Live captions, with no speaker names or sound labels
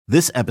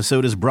This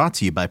episode is brought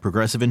to you by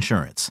Progressive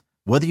Insurance.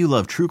 Whether you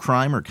love true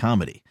crime or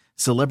comedy,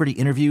 celebrity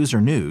interviews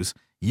or news,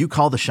 you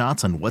call the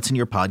shots on what's in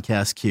your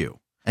podcast queue.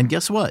 And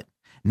guess what?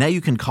 Now you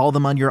can call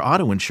them on your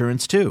auto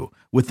insurance too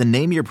with the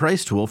Name Your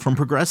Price tool from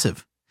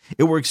Progressive.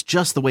 It works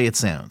just the way it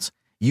sounds.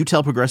 You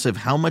tell Progressive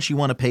how much you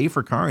want to pay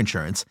for car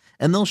insurance,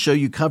 and they'll show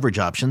you coverage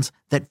options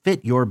that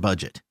fit your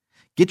budget.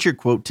 Get your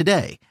quote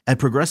today at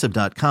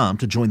Progressive.com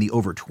to join the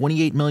over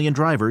 28 million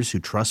drivers who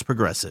trust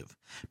Progressive.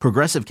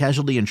 Progressive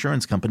Casualty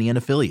Insurance Company and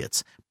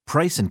Affiliates.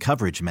 Price and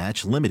coverage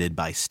match limited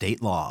by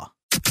state law.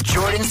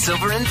 Jordan,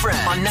 Silver, and Friends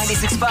on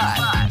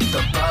 96.5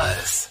 The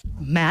Buzz.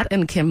 Matt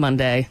and Kim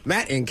Monday.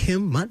 Matt and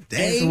Kim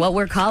Monday. Is what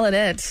we're calling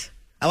it.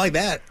 I like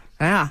that.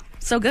 Yeah,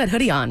 so good.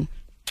 Hoodie on.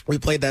 We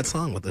played that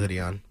song with the hoodie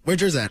on. Where's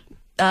yours at?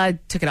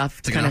 Took it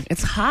off.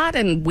 It's hot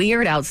and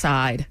weird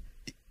outside.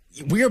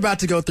 We're about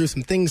to go through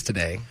some things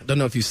today. I don't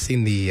know if you've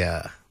seen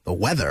the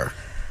weather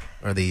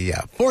or the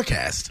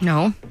forecast.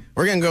 No.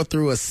 We're going to go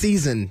through a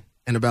season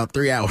in about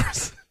 3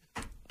 hours.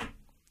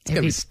 It's going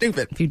to be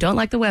stupid. If you don't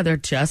like the weather,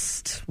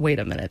 just wait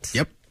a minute.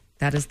 Yep.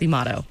 That is the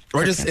motto.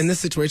 Or just in this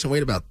situation,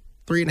 wait about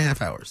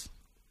 3.5 hours.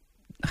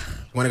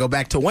 Want to go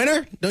back to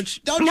winter? Don't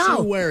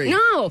you worry.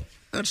 No.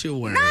 Don't you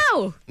worry.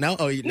 No. No?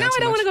 Oh, no, I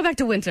don't want to go back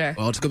to winter.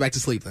 Well, just go back to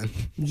sleep then.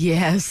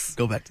 Yes.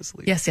 Go back to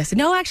sleep. Yes.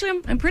 No,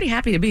 actually, I'm pretty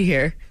happy to be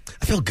here.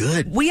 I feel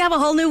good. We have a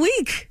whole new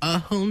week. A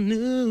whole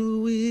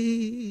new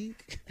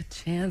week. A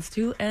chance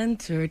to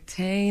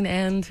entertain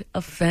and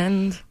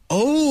offend.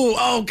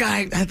 Oh,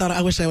 guy.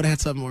 I wish I would have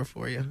had something more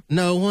for you.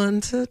 No one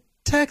to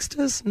text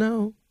us,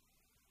 no.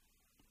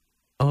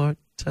 Or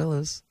tell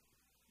us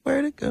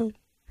where to go.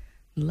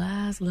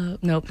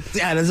 Laszlo. Nope.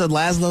 Yeah, there's a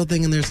Laszlo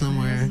thing in there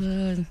somewhere.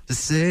 Laszlo. To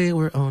say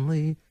we're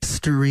only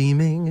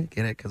streaming.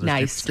 Get it? Because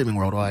we're streaming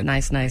worldwide.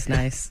 Nice.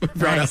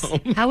 Brought it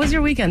home. How was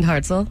your weekend,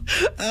 Hartzell?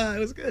 It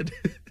was good.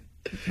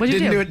 What'd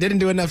you do? Didn't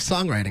do enough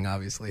songwriting,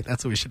 obviously.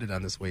 That's what we should have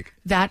done this week.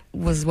 That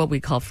was what we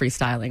call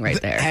freestyling right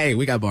there. Hey,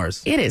 we got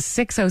bars. It is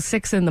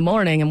 6:06 in the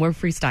morning and we're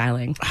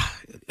freestyling.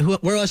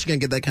 Where else you going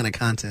to get that kind of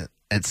content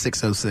at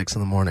 6:06 in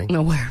the morning?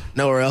 Nowhere.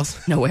 Nowhere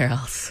else? Nowhere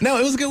else. No,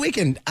 it was a good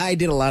weekend. I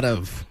did a lot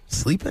of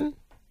sleeping.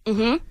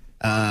 Mm-hmm.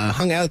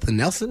 Hung out at the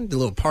Nelson, did a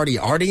little party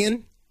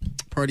on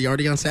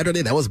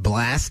Saturday. That was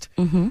blast.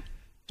 Mm-hmm.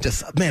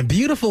 Just, man,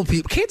 beautiful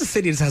people. Kansas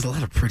City just has a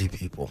lot of pretty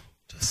people.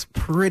 Just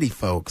pretty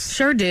folks.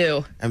 Sure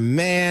do. And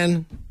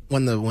man,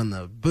 when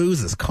the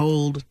booze is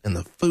cold and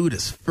the food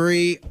is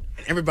free,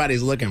 and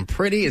everybody's looking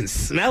pretty and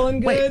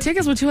smelling good. Wait,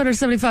 tickets were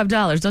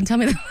 $275. Don't tell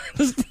me that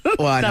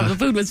the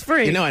food was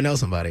free. You know I know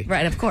somebody.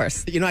 Right, of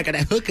course. You know I got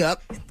that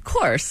hookup. Of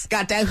course.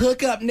 Got that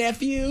hookup,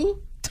 nephew.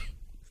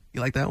 You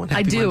like that one?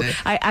 I do. Monday.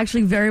 I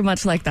actually very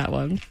much like that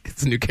one.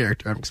 It's a new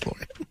character I'm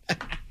exploring.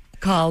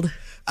 Called?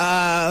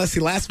 Let's see.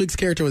 Last week's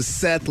character was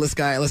Seth. Let's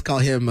call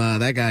him,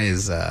 that guy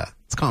is,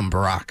 let's call him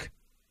Barack.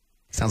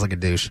 Sounds like a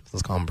douche.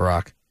 Let's call him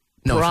Barack.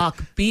 No,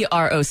 Barack,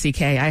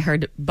 B-R-O-C-K. I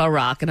heard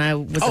Barack, and I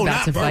was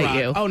about to fight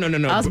you. Oh,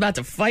 no. I was about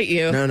to fight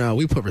you. No.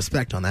 We put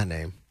respect on that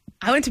name.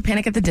 I went to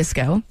Panic at the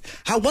Disco.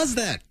 How was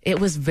that? It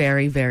was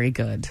very, very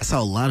good. I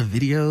saw a lot of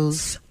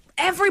videos.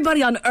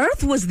 Everybody on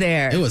Earth was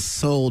there. It was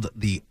sold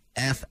the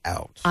F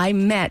out. I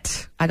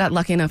got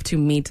lucky enough to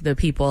meet the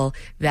people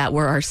that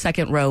were our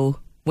second row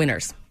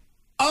winners.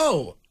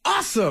 Oh,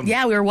 awesome.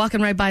 Yeah, we were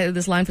walking right by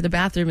this line for the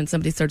bathroom and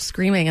somebody started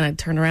screaming and I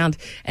turned around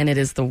and it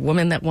is the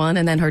woman that won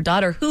and then her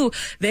daughter who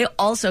they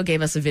also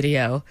gave us a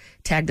video,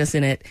 tagged us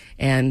in it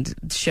and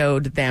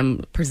showed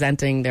them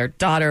presenting their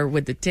daughter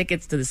with the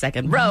tickets to the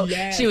second row.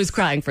 Yes. She was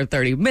crying for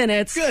 30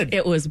 minutes. Good.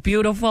 It was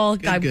beautiful.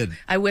 Good.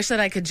 I wish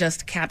that I could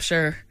just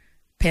capture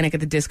Panic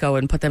at the Disco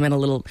and put them in a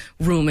little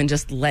room and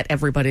just let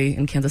everybody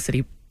in Kansas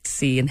City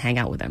see and hang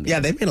out with them. Yeah,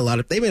 they made a lot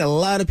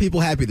of people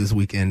happy this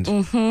weekend,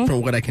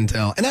 from what I can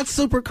tell, and that's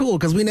super cool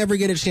because we never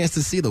get a chance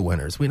to see the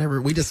winners. We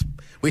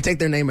take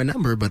their name and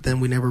number, but then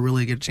we never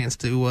really get a chance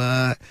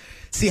to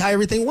see how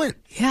everything went.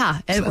 Yeah,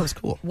 so that was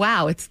cool.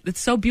 Wow, it's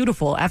so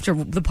beautiful. After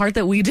the part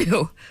that we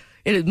do,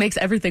 it makes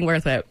everything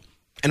worth it.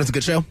 And it's a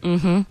good show.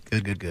 Mm-hmm.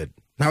 Good.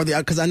 How are the?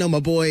 Because I know my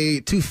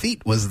boy 2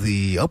 Feet was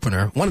the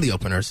opener, one of the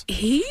openers.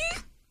 He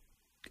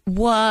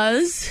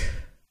was.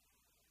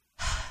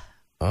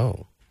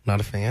 Oh. Not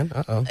a fan?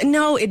 Uh-oh.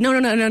 No.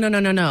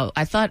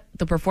 I thought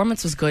the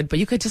performance was good, but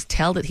you could just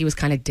tell that he was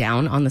kind of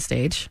down on the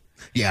stage.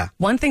 Yeah.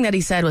 One thing that he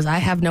said was, I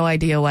have no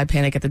idea why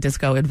Panic at the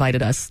Disco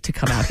invited us to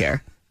come out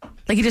here.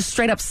 Like, he just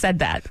straight up said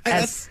that.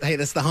 That's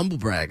the humble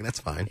brag.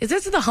 That's fine. Is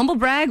this the humble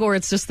brag, or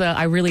it's just the,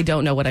 I really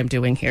don't know what I'm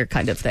doing here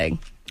kind of thing?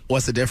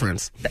 What's the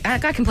difference?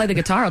 That guy can play the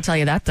guitar, I'll tell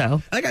you that,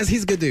 though. That guy's,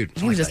 he's a good dude.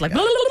 He was just like,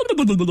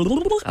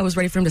 I was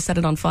ready for him to set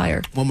it on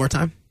fire. One more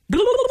time.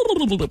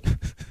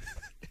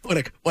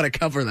 What a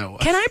cover that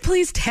was. Can I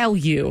please tell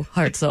you,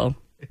 Hartzell?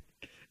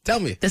 Tell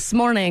me. This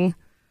morning,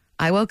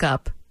 I woke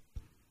up.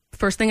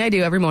 First thing I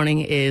do every morning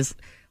is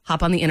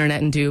hop on the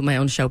internet and do my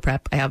own show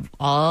prep. I have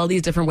all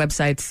these different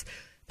websites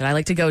that I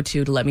like to go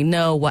to let me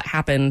know what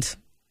happened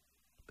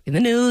in the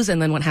news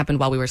and then what happened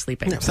while we were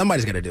sleeping. Yeah,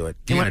 somebody's got to do it.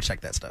 You got to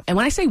check that stuff. And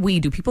when I say we,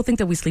 do people think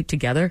that we sleep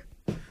together?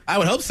 I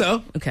would hope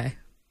so. Okay.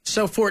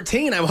 show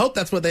 14. I hope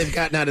that's what they've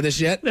gotten out of this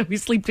yet. That we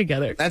sleep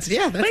together. That's Wake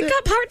it.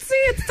 up, Heartsy.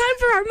 It's time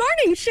for our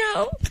morning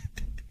show.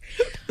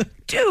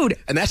 Dude.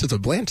 And that's just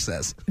what Blanche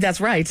says.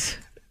 That's right.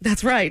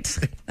 That's right.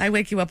 I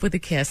wake you up with a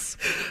kiss.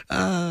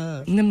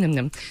 Num, num,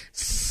 num.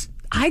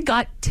 I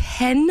got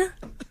 10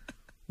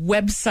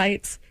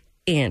 websites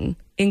in,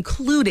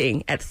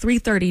 including at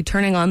 3:30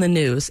 turning on the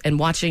news and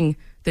watching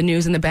the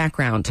news in the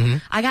background. Mm-hmm.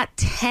 I got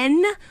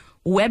 10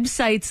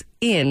 websites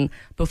in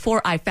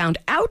before I found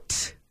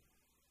out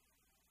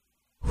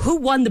who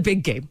won the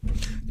big game.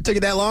 It took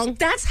you that long?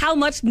 That's how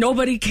much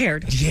nobody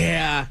cared.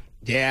 Yeah.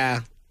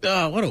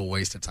 Oh, what a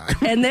waste of time.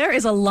 And there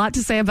is a lot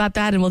to say about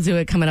that, and we'll do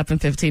it coming up in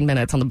 15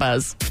 minutes on The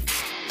Buzz.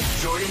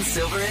 Jordan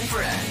Silver and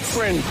Friends.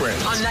 Friends.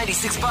 On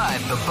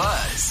 96.5 The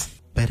Buzz.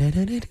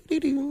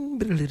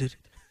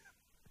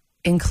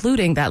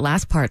 Including that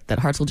last part that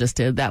Hartzell just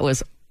did. That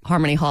was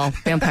Harmony Hall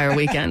Vampire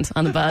Weekend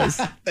on The Buzz.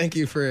 Thank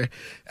you for,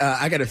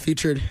 I got a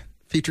featured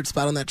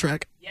spot on that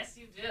track. Yes,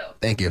 you do.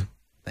 Thank you.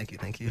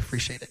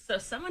 Appreciate it. So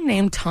someone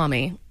named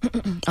Tommy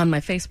on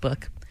my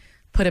Facebook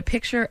put a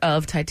picture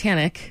of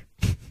Titanic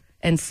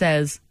and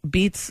says,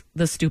 beats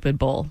the stupid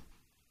bowl.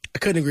 I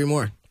couldn't agree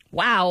more.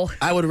 Wow.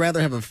 I would rather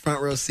have a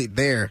front row seat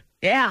there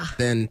Yeah.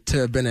 than to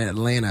have been in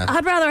Atlanta.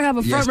 I'd rather have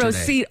a front row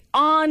yesterday. seat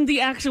on the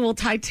actual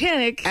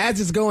Titanic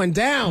As it's going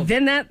down.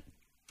 than that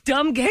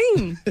dumb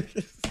game.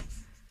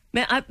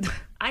 Man,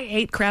 I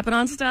hate crapping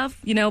on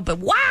stuff, but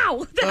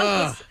wow,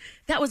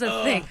 that was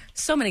a thing.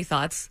 So many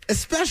thoughts.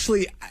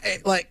 Especially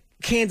like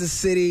Kansas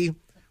City.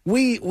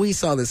 We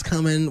saw this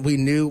coming. We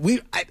knew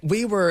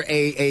we were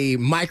a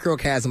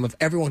microcosm of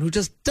everyone who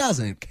just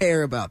doesn't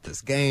care about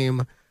this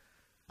game.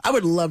 I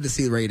would love to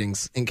see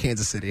ratings in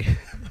Kansas City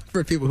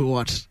for people who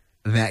watched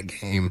that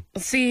game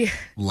See,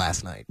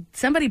 last night.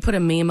 somebody put a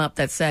meme up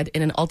that said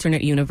in an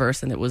alternate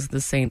universe, and it was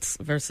the Saints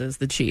versus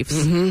the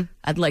Chiefs.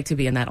 I'd like to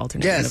be in that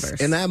alternate Yes,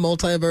 universe. in that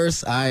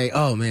multiverse,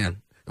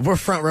 we're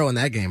front row in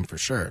that game for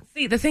sure.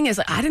 See, the thing is,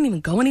 I didn't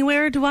even go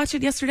anywhere to watch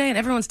it yesterday, and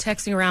everyone's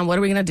texting around, what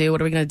are we going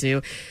to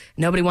do?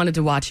 Nobody wanted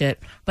to watch it.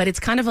 But it's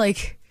kind of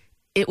like,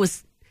 it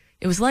was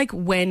like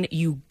when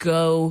your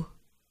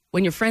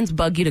friends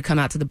bug you to come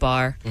out to the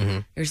bar,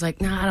 you're just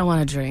like, nah, I don't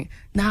want to drink.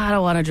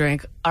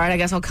 All right, I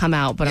guess I'll come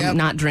out, but I'm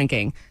not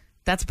drinking.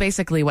 That's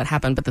basically what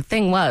happened. But the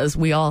thing was,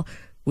 we all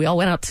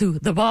went out to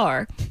the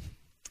bar,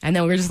 and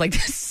then we were just like,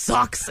 this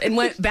sucks, and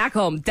went back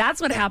home.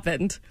 That's what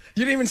happened.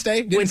 You didn't even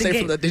stay?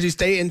 Did you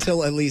stay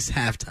until at least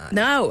halftime?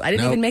 No, I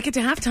didn't Nope. even make it to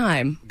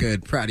halftime.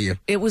 Good. Proud of you.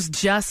 It was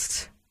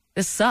just,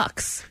 this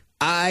sucks.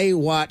 I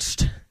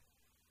watched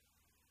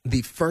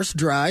the first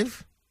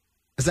drive.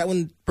 Is that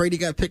when Brady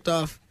got picked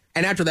off?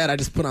 And after that, I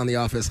just put on The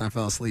Office and I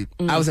fell asleep.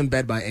 I was in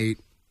bed by 8.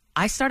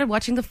 I started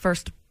watching the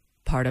first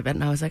part of it,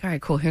 and I was like, all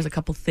right, cool. Here's a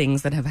couple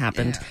things that have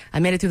happened. Yeah. I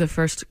made it through the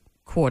first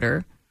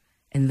quarter,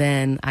 and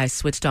then I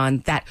switched on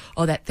that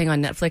thing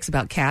on Netflix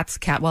about cats,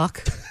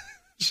 Catwalk.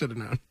 Should have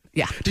known.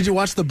 Yeah. Did you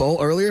watch the bowl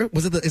earlier?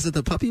 Is it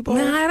the puppy bowl?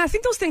 Nah, I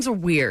think those things are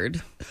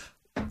weird.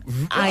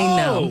 I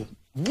know.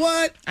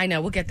 What? I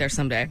know. We'll get there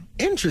someday.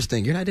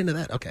 Interesting. You're not into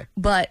that? Okay.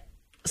 But,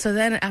 so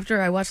then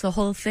after I watched the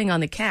whole thing on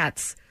the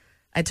cats,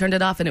 I turned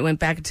it off and it went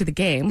back to the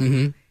game.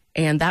 Mm-hmm.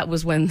 And that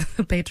was when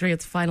the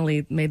Patriots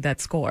finally made that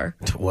score.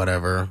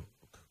 Whatever.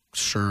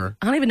 Sure.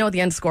 I don't even know what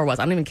the end score was.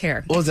 I don't even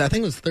care. What was that? I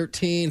think it was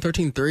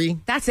 13-3.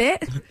 That's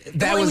it?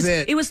 That was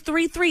it. It was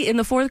 3-3 in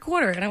the fourth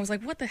quarter. And I was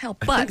like, what the hell?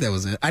 I think that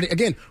was it.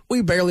 Again,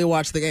 we barely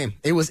watched the game.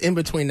 It was in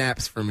between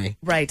naps for me.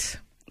 Right.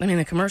 I mean,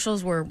 the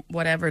commercials were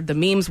whatever. The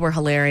memes were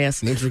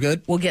hilarious. Memes were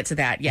good? We'll get to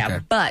that, yeah. Okay.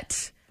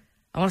 But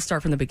I want to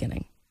start from the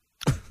beginning.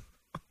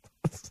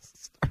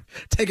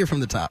 Take it from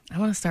the top. I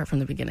want to start from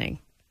the beginning.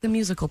 The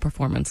musical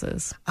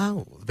performances.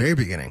 Oh, very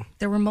beginning.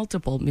 There were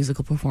multiple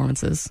musical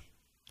performances.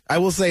 I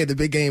will say the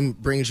big game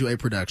brings you a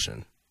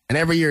production. And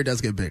every year it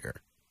does get bigger.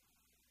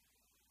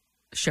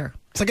 Sure.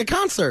 It's like a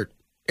concert.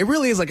 It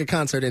really is like a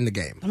concert in the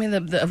game. I mean,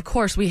 of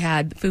course, we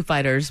had Foo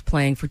Fighters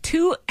playing for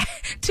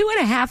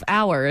 2.5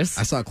 hours.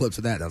 I saw clips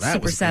of that. Now, that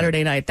Super was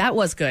Saturday night. That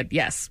was good,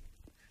 yes.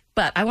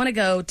 But I want to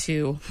go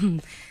to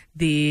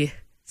the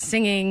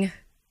singing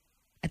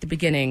at the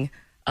beginning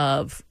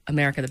of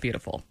America the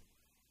Beautiful.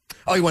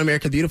 Oh, you want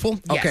America the Beautiful?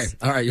 Yes. Okay.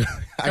 All right.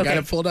 I got Okay.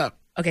 it pulled up.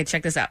 Okay,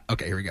 check this out.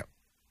 Okay, here we go.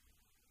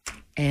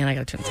 And I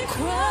got to turn this.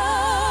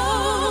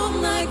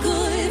 Crown my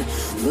good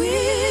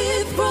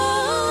with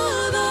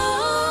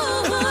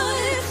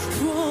brotherhood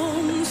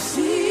from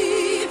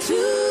sea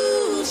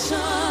to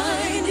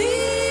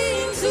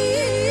shining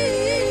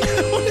sea.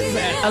 What is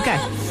that?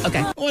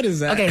 Okay. What is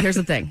that? Okay, here's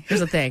the thing.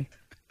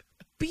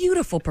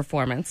 Beautiful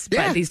performance by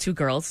Yeah. these two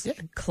girls, Yeah.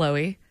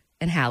 Chloe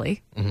and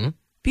Hallie. Mm-hmm.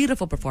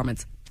 Beautiful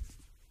performance.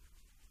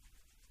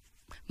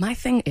 My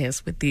thing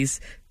is with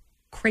these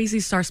crazy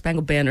Star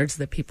Spangled Banners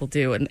that people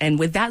do, and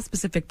with that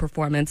specific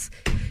performance,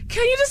 can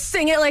you just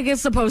sing it like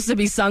it's supposed to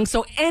be sung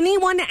so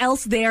anyone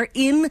else there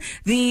in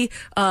the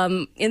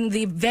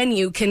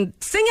venue can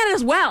sing it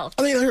as well?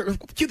 I mean,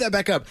 cue that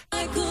back up.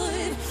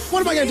 What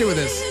am I going to do with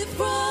this?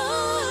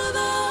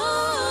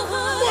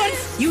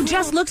 You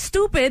just look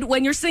stupid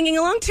when you're singing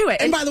along to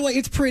it. And by the way,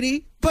 it's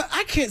pretty. But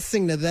I can't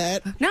sing to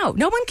that. No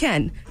one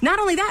can. Not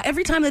only that,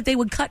 every time that they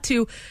would cut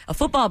to a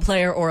football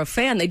player or a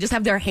fan, they just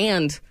have their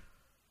hand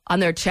on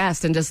their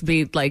chest and just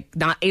be like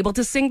not able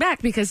to sing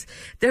back because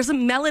there's a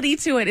melody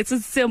to it. It's a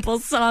simple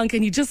song.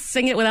 Can you just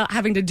sing it without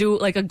having to do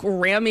like a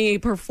Grammy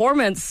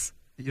performance?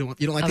 You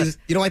don't like these?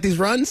 You don't like these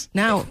runs?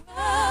 No.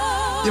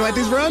 You don't like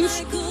these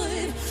runs?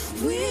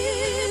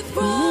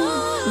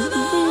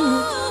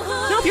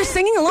 No, if you're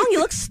singing along, you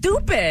look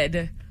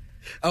stupid.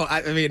 Oh,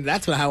 I mean,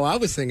 that's how I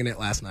was singing it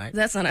last night.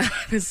 That's not how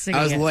I was singing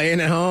I was it. laying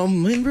at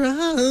home.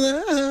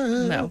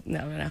 No.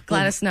 No.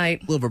 Gladys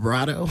Knight Little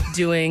vibrato.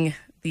 doing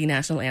the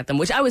national anthem,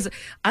 which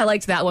I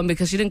liked that one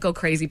because she didn't go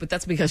crazy, but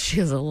that's because she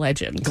is a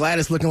legend.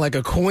 Gladys looking like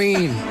a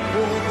queen.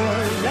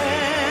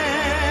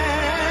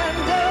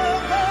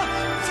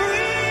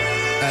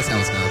 That's how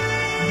it's done.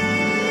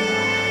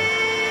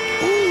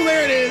 Ooh,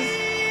 there it is.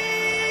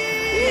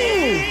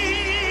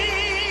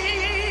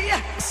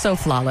 So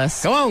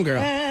flawless. Go on,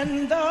 girl. There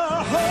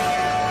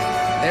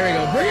we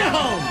go. Bring it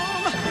home.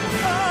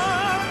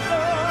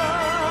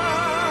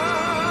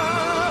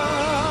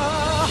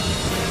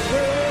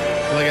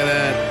 Look at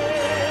that.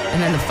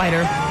 And then the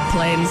fighter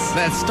planes.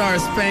 That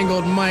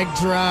star-spangled mic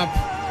drop.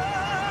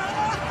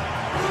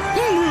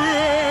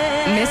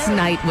 Miss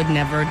Knight would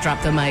never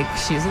drop the mic.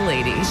 She's a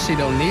lady. She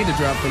don't need to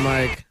drop the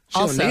mic. She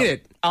don't need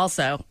it.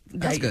 Also,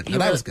 That's good. You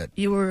That were- was good.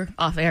 You were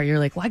off air. You're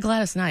like, why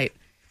Gladys Knight?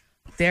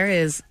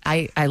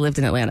 I lived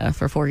in Atlanta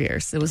for 4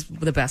 years. It was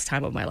the best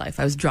time of my life.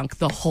 I was drunk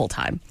the whole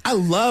time. I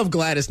love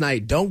Gladys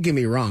Knight. Don't get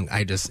me wrong.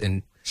 I just,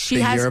 in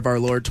the has- year of our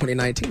Lord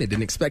 2019, I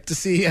didn't expect to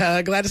see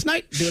Gladys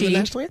Knight doing the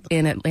national anthem.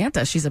 In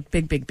Atlanta, she's a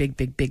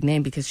big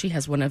name because she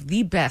has one of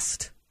the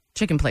best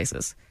chicken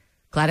places.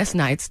 Gladys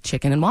Knight's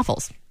Chicken and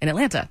Waffles in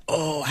Atlanta.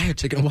 Oh, I had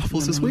chicken and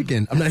waffles this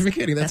weekend. I'm not even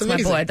kidding. That's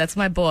amazing. my boy. That's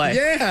my boy.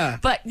 Yeah.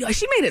 But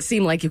she made it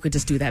seem like you could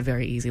just do that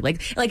very easy.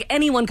 Like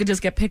anyone could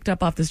just get picked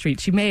up off the street.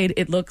 She made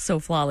it look so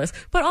flawless,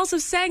 but also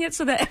sang it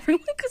so that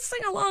everyone could sing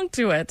along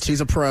to it. She's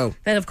a pro.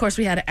 Then, of course,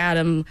 we had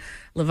Adam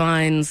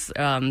Levine's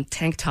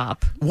tank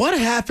top What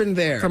happened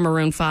there? from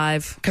Maroon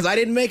 5. Because I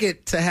didn't make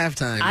it to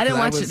halftime. I didn't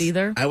 'Cause watch it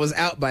either. I was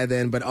out by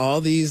then, but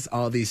all these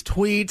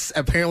tweets.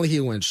 Apparently, he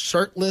went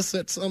shirtless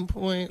at some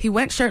point. He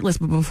went shirtless,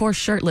 but before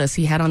shirtless,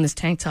 he had on this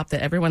tank top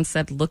that everyone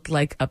said looked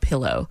like a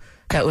pillow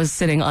that was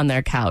sitting on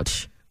their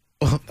couch.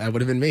 Well, that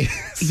would have been me.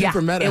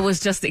 Super meta. It was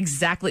just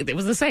exactly, it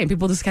was the same.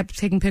 People just kept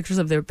taking pictures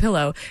of their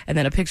pillow and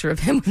then a picture of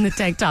him in the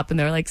tank top, and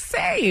they were like,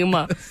 same.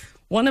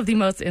 One of the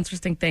most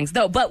interesting things,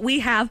 though. But we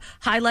have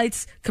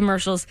highlights,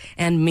 commercials,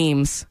 and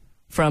memes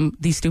from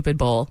the Stupid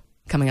Bowl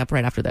coming up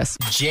right after this.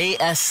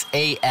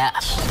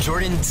 JSAF.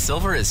 Jordan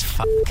Silver is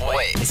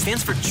boy. It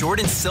stands for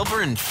Jordan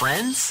Silver and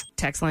Friends.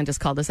 Text line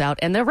just called us out,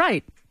 and they're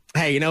right.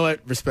 Hey, you know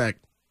what?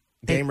 Respect.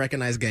 Game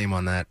recognized game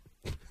on that.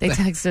 They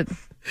texted.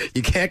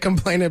 You can't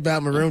complain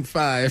about Maroon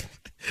 5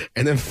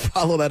 and then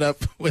follow that up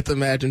with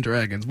Imagine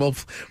Dragons.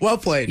 Well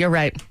played. You're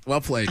right.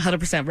 Well played.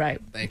 100% right.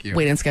 Thank you.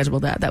 We didn't schedule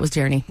that. That was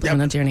Journey. Yep.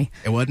 No Journey.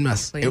 It wasn't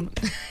us. It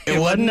It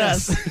wasn't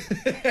us.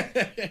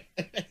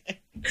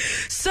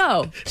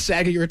 So,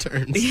 Shaggy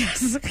returns.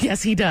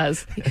 yes, he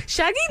does.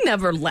 Shaggy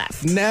never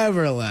left.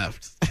 Never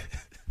left.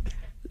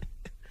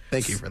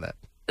 Thank you for that.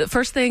 The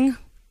first thing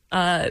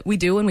we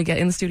do when we get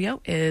in the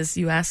studio is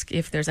you ask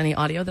if there's any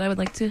audio that I would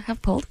like to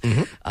have pulled.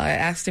 I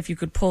asked if you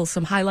could pull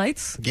some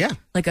highlights. Yeah.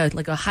 Like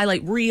a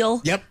highlight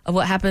reel Yep. of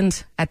what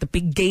happened at the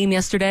big game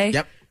yesterday.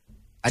 Yep.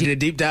 I did a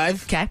deep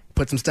dive. Okay.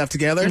 Put some stuff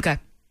together. Okay.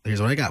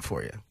 Here's what I got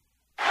for you.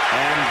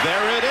 And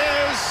there it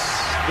is.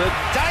 The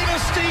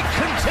dynasty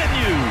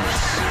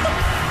continues.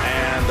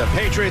 And the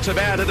Patriots have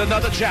added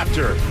another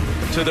chapter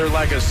to their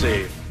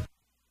legacy.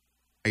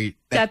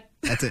 That's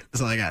it.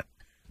 That's all I got.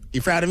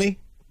 You proud of me?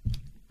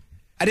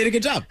 I did a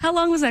good job. How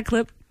long was that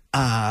clip?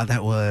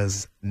 That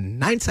was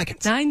 9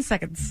 seconds. 9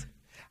 seconds.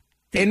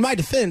 In my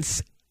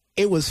defense,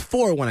 it was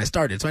 4 when I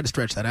started, so I had to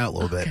stretch that out a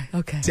little bit.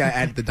 Okay. See, I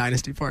added the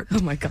dynasty part. Oh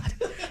my God.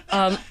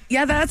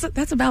 Yeah,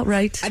 that's about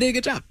right. I did a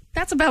good job.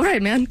 That's about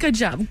right, man. Good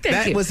job. Thank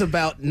That you. was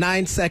about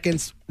 9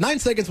 seconds. 9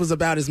 seconds was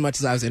about as much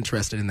as I was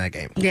interested in that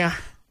game. Yeah.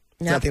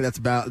 So Yep. I think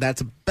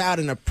that's about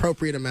an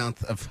appropriate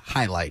amount of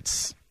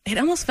highlights. It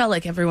almost felt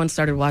like everyone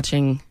started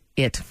watching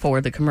it for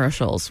the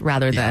commercials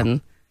rather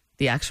than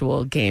the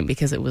actual game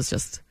because it was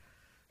just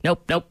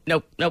nope.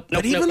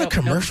 But even the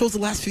commercials the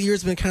last few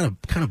years have been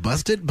kind of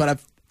busted. But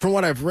from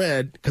what I've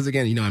read, because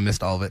again, I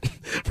missed all of it.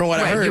 From what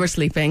I Right, heard, you were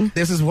sleeping.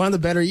 this is one of the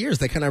better years.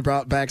 They kind of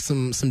brought back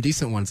some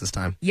decent ones this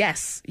time.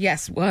 Yes.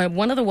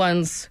 One of the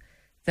ones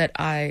that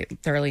I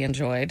thoroughly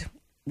enjoyed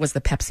was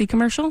the Pepsi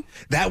commercial.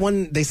 That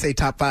one, they say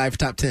top 5,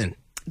 top 10.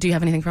 Do you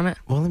have anything from it?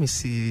 Well, let me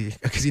see.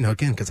 Because,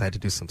 because I had to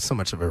do so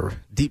much of a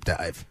deep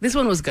dive. This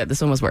one was good.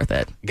 This one was worth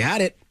it.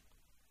 Got it.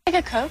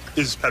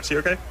 Is Pepsi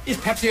okay? Is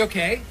Pepsi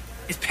okay?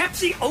 Is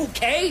Pepsi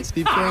okay?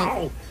 Steve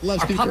Carell. Love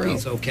Our Steve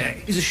puppy's Carell.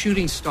 okay. Is a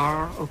shooting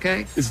star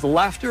okay? Is the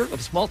laughter of a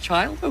small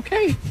child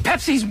okay?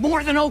 Pepsi's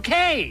more than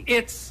okay.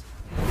 It's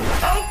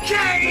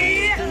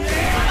okay.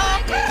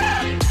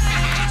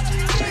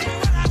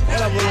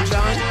 What up, Little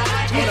John?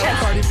 What up,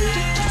 Cardi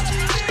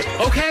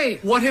B? Okay,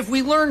 what have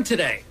we learned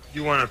today?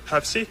 You want a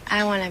Pepsi?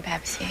 I want a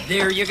Pepsi.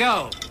 There you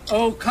go.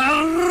 Oh,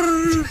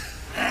 come.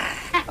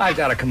 I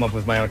gotta come up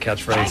with my own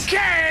catchphrase.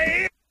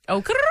 Okay!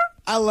 Oh,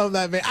 I love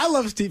that, man. I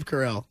love Steve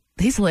Carell.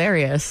 he's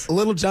hilarious.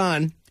 Little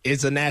John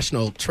is a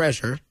national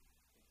treasure.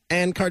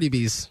 And Cardi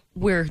B's.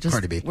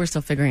 Cardi B. We're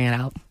still figuring it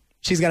out.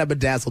 She's got a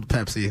bedazzled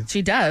Pepsi.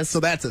 She does. So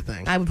that's a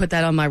thing. I would put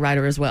that on my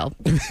rider as well.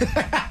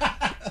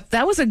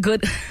 That was a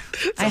good.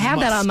 I have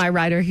that on my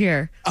rider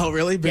here. Oh,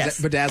 really? Yes.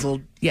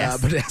 Bedazzled.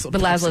 Yes. Bedazzled.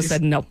 But Laszlo Pepsis?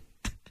 said no.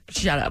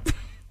 Shut up.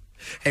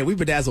 Hey, we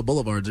bedazzle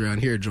boulevards around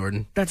here,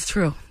 Jordan. That's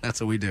true.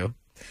 That's what we do.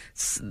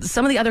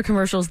 Some of the other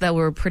commercials that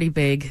were pretty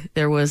big.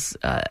 There was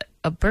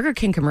a Burger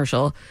King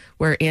commercial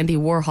where Andy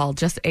Warhol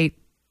just ate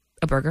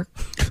a burger.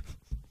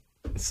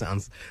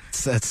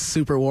 That's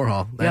super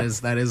Warhol.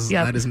 That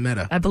is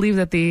meta. I believe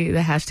that the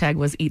hashtag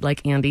was Eat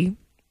Like Andy.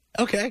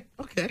 Okay.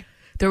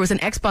 There was an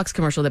Xbox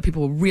commercial that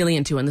people were really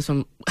into, and this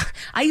one,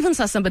 I even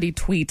saw somebody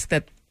tweet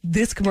that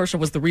this commercial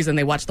was the reason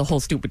they watched the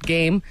whole stupid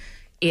game.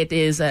 It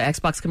is an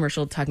Xbox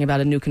commercial talking about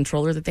a new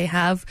controller that they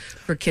have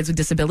for kids with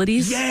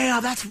disabilities.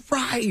 Yeah, that's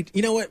right.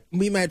 You know what?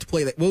 We might have to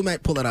play that. We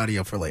might pull that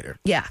audio for later.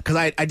 Yeah. Because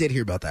I did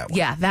hear about that one.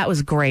 Yeah, that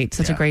was great.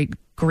 Such a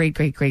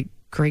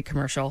great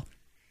commercial.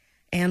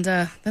 And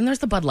then there's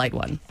the Bud Light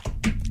one.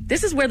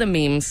 This is where the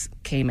memes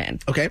came in.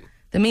 Okay.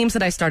 The memes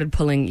that I started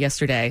pulling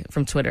yesterday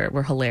from Twitter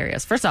were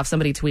hilarious. First off,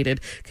 somebody tweeted,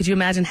 could you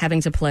imagine having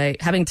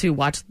to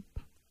watch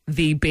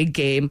the big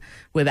game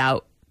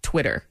without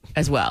Twitter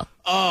as well?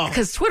 Oh.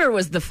 Because Twitter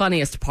was the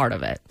funniest part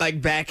of it.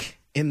 Like back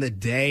in the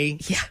day?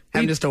 Yeah.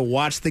 Having just to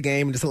watch the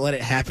game and just to let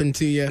it happen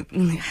to you?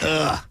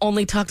 Ugh.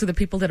 Only talk to the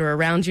people that are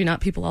around you, not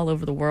people all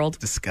over the world.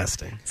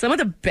 Disgusting. Some of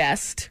the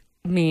best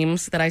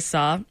memes that I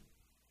saw,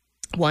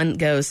 one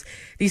goes,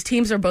 these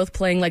teams are both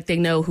playing like they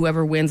know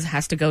whoever wins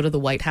has to go to the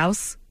White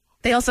House.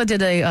 They also did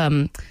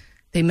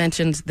they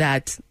mentioned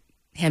that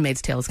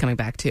Handmaid's Tale is coming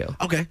back too.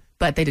 Okay.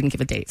 But they didn't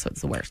give a date, so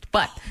it's the worst.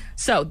 But,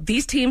 so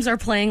these teams are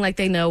playing like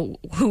they know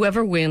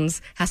whoever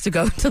wins has to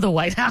go to the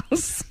White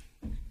House.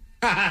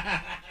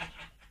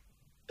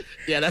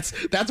 Yeah,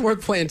 that's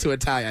worth playing to a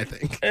tie, I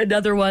think.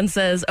 Another one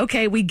says,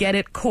 okay, we get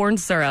it, corn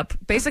syrup.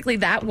 Basically,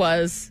 that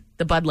was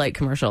the Bud Light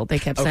commercial. They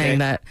kept saying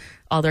that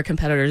all their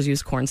competitors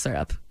use corn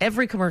syrup.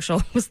 Every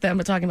commercial was them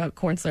talking about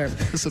corn syrup.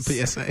 It's a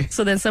PSA.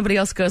 So then somebody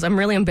else goes, I'm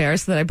really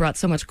embarrassed that I brought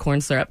so much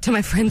corn syrup to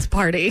my friend's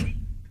party.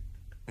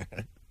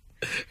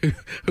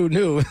 Who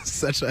knew?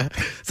 Such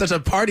a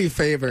party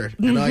favor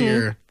in all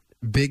your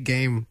big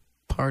game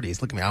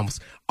parties. Look at me, I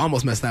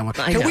almost messed that one.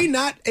 Can we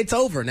not? It's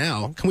over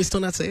now. Can we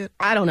still not say it?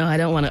 I don't know. I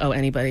don't want to owe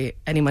anybody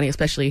any money,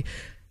 especially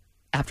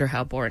after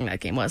how boring that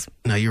game was.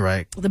 No, you're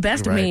right. The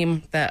best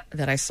meme that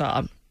I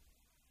saw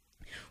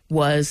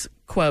was,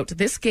 quote,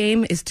 this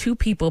game is two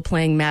people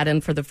playing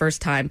Madden for the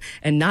first time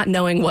and not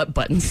knowing what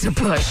buttons to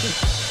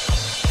push.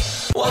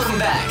 Welcome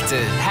back to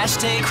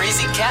hashtag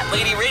Crazy Cat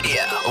Lady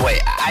Radio. Wait,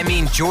 I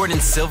mean Jordan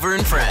Silver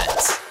and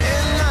Friends.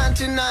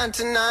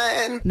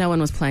 No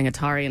one was playing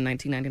Atari in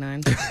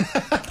 1999.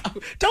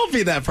 Don't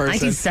be that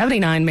person.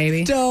 1979,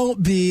 maybe.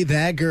 Don't be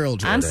that girl,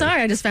 Jordan. I'm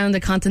sorry. I just found a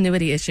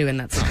continuity issue in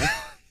that song.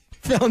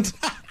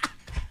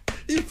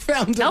 You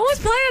found I was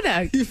playing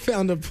that. You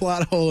found a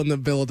plot hole in the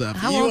build-up.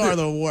 You are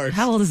the worst.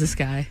 How old is this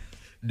guy?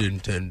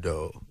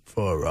 Nintendo,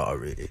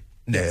 Ferrari,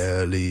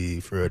 Nelly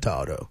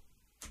Furtado.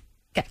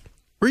 Okay.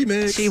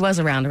 Remix. She was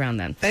around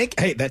then.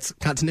 Hey, that's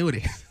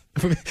continuity.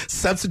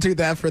 Substitute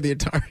that for the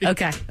Atari.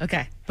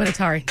 Okay. But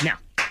Atari, no.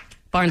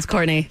 Barnes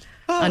Courtney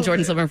on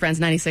Jordan Silver and Friends,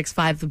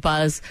 96.5 The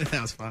Buzz.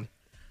 That was fun.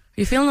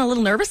 You feeling a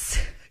little nervous?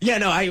 Yeah,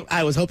 no,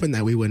 I was hoping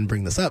that we wouldn't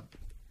bring this up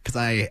because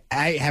I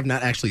have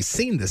not actually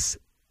seen this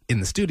in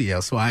the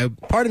studio, so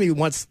part of me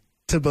wants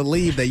to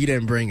believe that you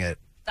didn't bring it.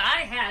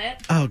 I had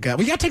it. Oh, God.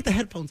 We got to take the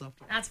headphones off.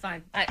 That's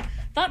fine. I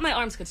thought my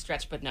arms could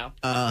stretch, but no.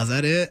 Is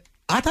that it?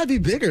 I thought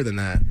it'd be bigger than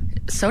that.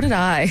 So did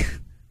I.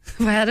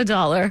 If I had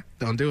 $1.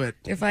 Don't do it.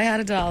 If I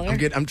had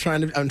 $1. I'm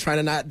trying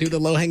to not do the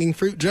low-hanging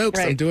fruit jokes.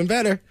 Right. I'm doing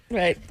better.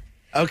 Right.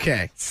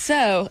 Okay.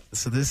 So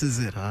this is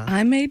it, huh?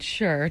 I made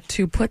sure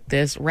to put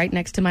this right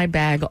next to my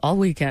bag all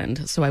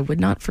weekend so I would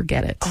not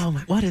forget it. Oh,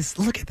 my,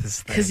 look at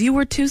this thing. Because you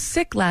were too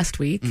sick last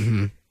week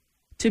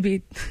to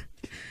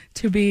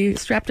be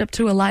strapped up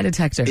to a lie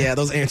detector. Yeah,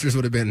 those answers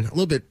would have been a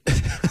little bit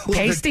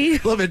pasty, a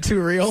little bit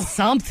too real.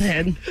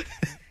 Something.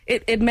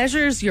 It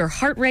measures your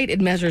heart rate.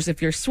 It measures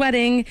if you're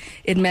sweating.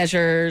 It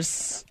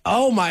measures.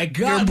 Oh my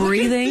God! Your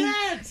breathing. Look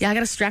at that. Yeah, I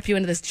got to strap you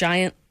into this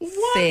giant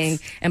thing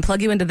and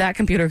plug you into that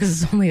computer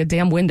because it's only a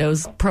damn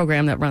Windows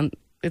program that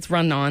it's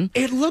run on.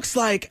 It looks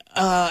like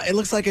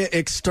an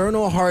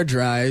external hard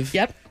drive.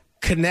 Yep.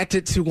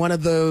 Connected to one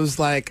of those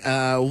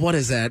what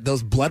is that?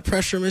 Those blood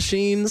pressure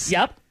machines.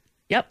 Yep.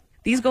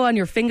 These go on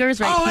your fingers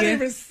right here. Oh, I didn't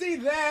even see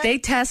that. They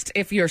test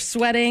if you're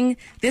sweating.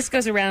 This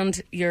goes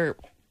around your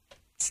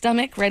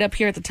stomach right up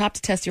here at the top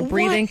to test your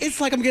breathing. What? It's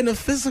like I'm getting a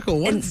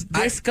physical. And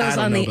this goes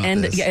on the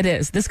end. Yeah, it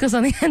is. This goes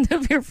on the end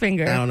of your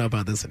finger. I don't know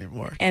about this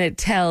anymore. And it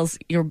tells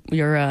your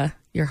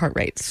heart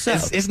rate. So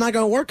it's not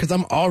going to work because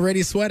I'm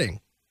already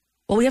sweating.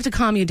 Well, we have to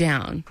calm you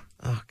down.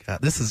 Oh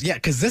God,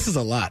 because this is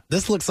a lot.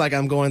 This looks like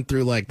I'm going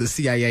through like the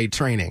CIA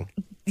training.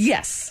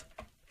 Yes.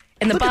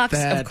 In the Look at box,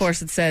 that. of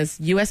course, it says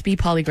USB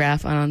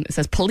polygraph on. It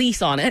says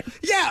police on it.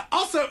 Yeah.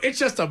 Also, it's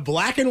just a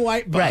black and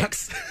white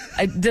box.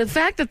 The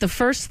fact that the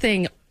first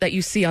thing that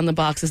you see on the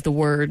box is the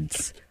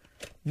words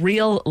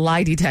 "real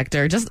lie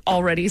detector" just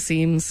already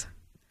seems.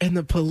 And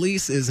the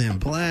police is in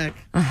black.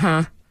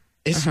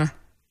 It's.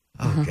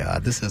 Oh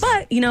God, this is.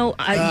 But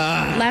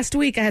last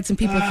week I had some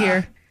people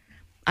here.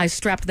 I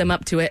strapped them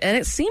up to it, and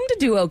it seemed to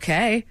do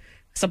okay.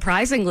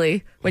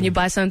 Surprisingly, when you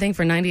buy something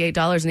for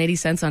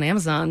 $98.80 on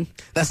Amazon.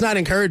 That's not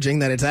encouraging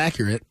that it's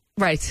accurate.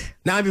 Right.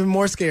 Now I'm even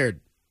more scared.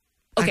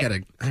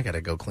 Okay. I gotta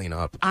go clean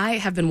up. I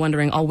have been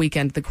wondering all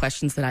weekend the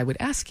questions that I would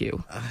ask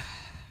you.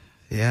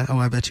 Yeah. Oh,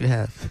 I bet you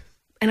have.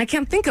 And I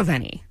can't think of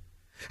any.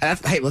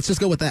 Hey, let's just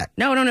go with that.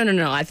 No.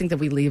 I think that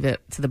we leave it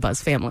to the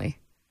Buzz family.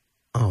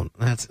 Oh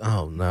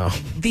no.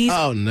 These.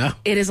 Oh no.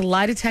 It is a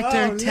lie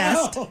detector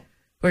test. No.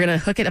 We're going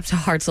to hook it up to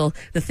Hartzell.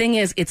 The thing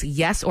is, it's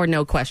yes or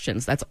no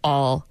questions. That's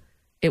all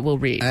it will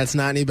read. That's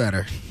not any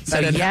better.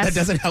 So that yes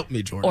doesn't help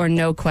me, Jordan. or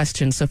no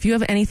questions. So if you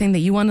have anything that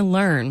you want to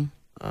learn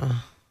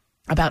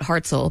about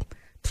Hartzell,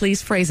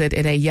 please phrase it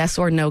in a yes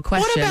or no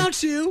question. What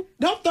about you?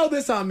 Don't throw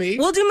this on me.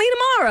 We'll do me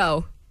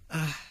tomorrow.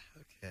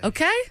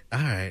 Okay? All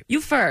right.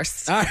 You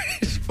first. All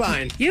right.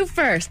 Fine. You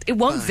first. It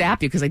won't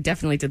zap you because I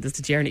definitely did this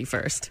to Jeremy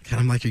first. God,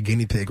 I'm like your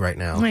guinea pig right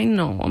now. I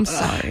know. I'm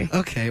sorry.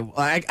 Okay. Well,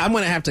 I'm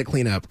going to have to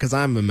clean up because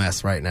I'm a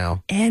mess right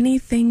now.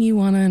 Anything you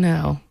want to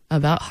know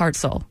about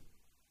Hartzell,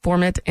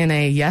 form it in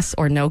a yes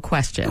or no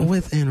question.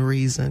 Within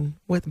reason.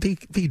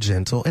 Be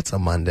gentle. It's a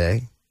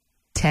Monday.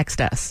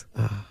 Text us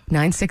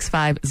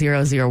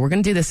 96500. We're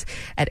going to do this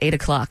at 8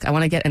 o'clock. I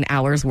want to get an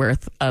hour's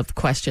worth of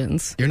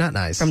questions You're not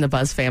nice. from the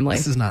Buzz family.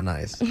 This is not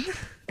nice.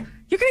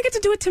 You're going to get to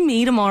do it to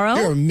me tomorrow.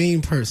 You're a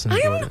mean person, I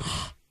am- Jordan.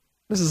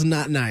 This is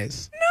not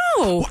nice.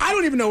 No. Well, I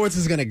don't even know where this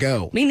is going to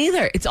go. Me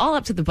neither. It's all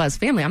up to the Buzz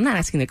family. I'm not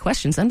asking the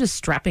questions. I'm just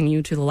strapping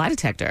you to the lie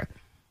detector.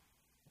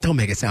 Don't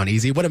make it sound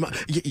easy. What am I?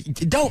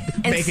 Don't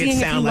make it seeing if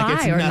sound you like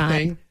it's lie or not.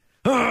 nothing.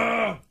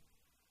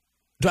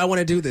 Do I want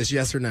to do this?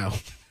 Yes or no?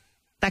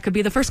 That could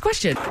be the first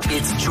question.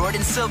 It's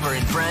Jordan Silver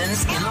and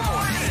Friends in the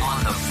morning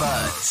on the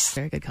Buzz.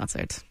 Very good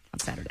concert on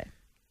Saturday.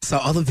 So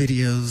all the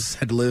videos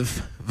had to live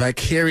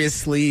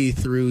vicariously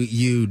through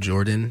you,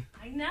 Jordan,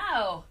 I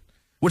know.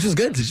 which is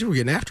good because you were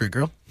getting after it,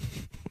 girl.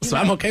 So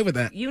I'm okay with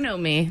that. You know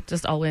me,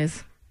 just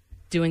always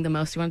doing the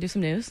most. You want to do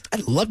some news?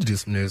 I'd love to do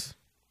some news.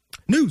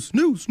 News.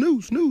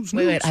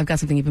 Wait, I've got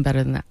something even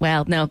better than that.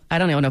 Well, no, I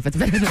don't even know if it's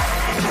better than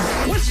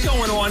that. What's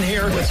going on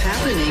here? What's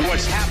happening?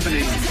 What's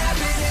happening?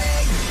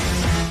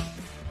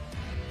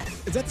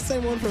 Is that the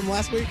same one from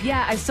last week?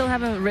 Yeah, I still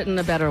haven't written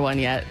a better one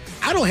yet.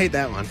 I don't hate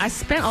that one. I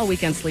spent all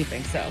weekend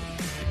sleeping, so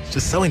It's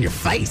just so in your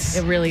face.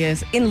 it really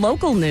is. In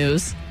local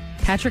news,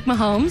 Patrick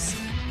Mahomes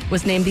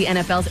was named the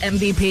NFL's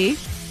MVP.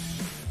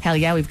 Hell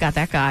yeah, we've got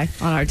that guy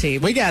on our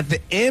team. We got the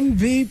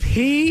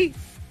MVP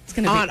It's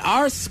gonna on be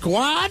our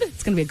squad.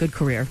 it's gonna be a good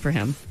career for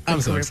him. Good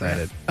I'm so career for him.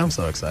 excited. I'm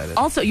so excited.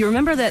 Also, you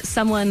remember that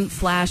someone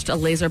flashed a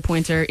laser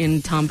pointer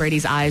in Tom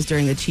Brady's eyes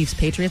during the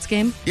Chiefs-Patriots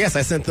game? Yes,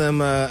 I sent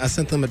them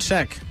a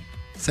check.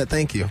 Said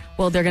thank you.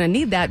 Well, they're going to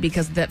need that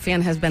because that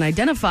fan has been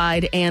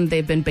identified and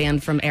they've been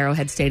banned from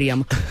Arrowhead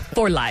Stadium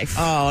for life.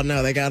 Oh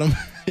no, they got him.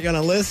 You on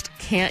a list?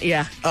 Can't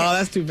Oh,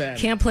 that's too bad.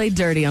 can't play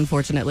dirty,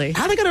 unfortunately.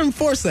 How are they gonna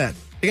enforce that?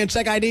 You gonna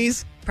check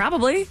IDs?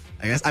 Probably.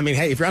 I guess. I mean,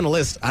 hey, if you're on the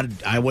list,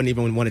 I wouldn't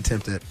even want to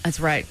tempt it. That's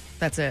right.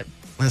 That's it.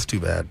 That's too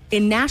bad.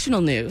 In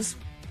national news,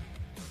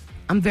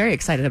 I'm very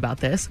excited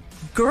about this.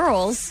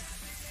 Girls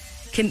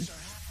can.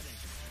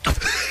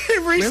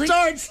 It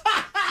restarts.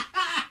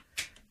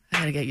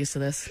 I gotta get used to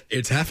this.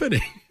 It's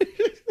happening.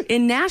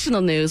 In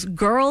national news,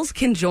 girls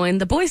can join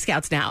the Boy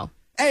Scouts now.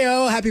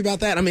 Heyo, happy about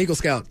that. I'm an Eagle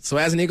Scout. So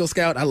as an Eagle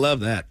Scout, I love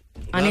that.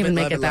 I didn't even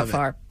make it that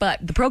far.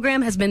 But the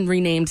program has been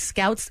renamed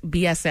Scouts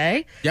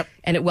BSA. Yep.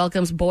 And it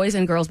welcomes boys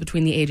and girls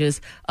between the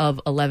ages of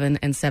 11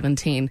 and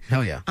 17.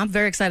 Hell yeah. I'm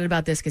very excited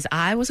about this because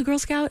I was a Girl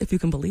Scout, if you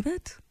can believe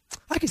it.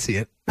 I can see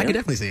it. I can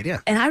definitely see it, yeah.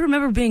 And I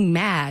remember being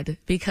mad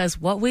because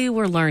what we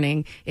were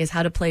learning is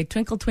how to play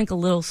Twinkle Twinkle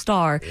Little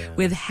Star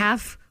with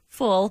half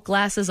full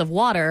glasses of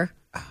water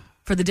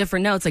for the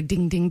different notes, like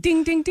ding, ding,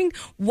 ding, ding, ding,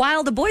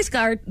 while the Boy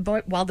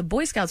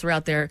Scouts were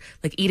out there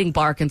like eating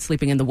bark and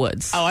sleeping in the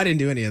woods. Oh, I didn't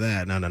do any of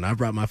that. No. I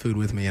brought my food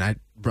with me, and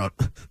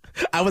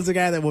I was the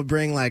guy that would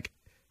bring like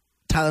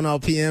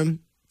Tylenol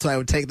PM. So I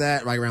would take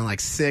that right around like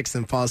 6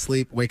 and fall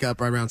asleep, wake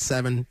up right around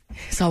 7.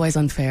 It's always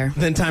unfair.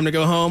 Then time to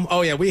go home.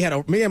 Oh yeah, me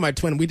and my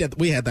twin, we had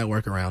that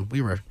workaround.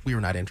 We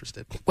were not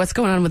interested. What's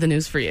going on with the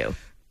news for you?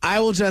 I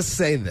will just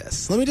say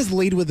this. Let me just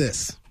lead with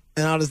this,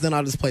 and I'll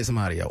just play some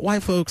audio.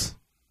 White folks,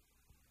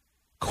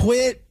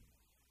 quit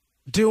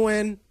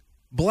doing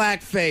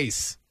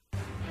blackface.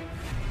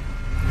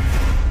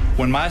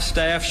 When my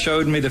staff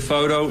showed me the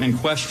photo in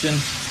question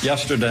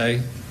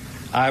yesterday,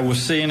 I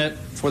was seeing it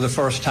for the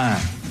first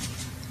time.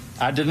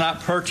 I did not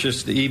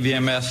purchase the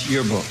EVMS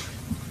yearbook,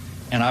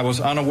 and I was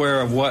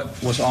unaware of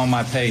what was on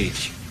my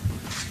page.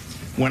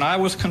 When I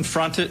was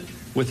confronted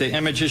with the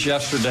images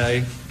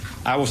yesterday,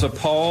 I was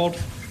appalled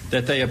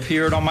that they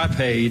appeared on my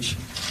page,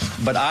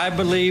 but I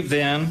believe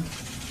then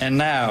and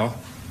now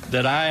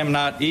that I am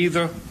not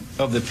either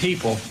of the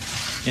people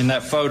in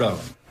that photo.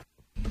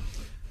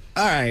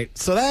 All right,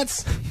 so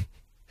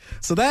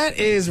that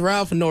is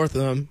Ralph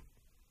Northam.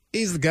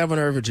 He's the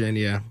governor of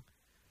Virginia.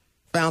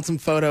 Found some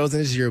photos in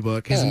his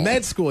yearbook, his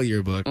med school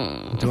yearbook,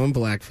 doing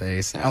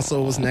blackface.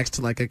 Also was next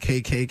to like a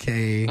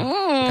KKK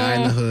guy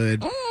in the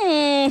hood.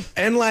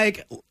 And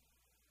like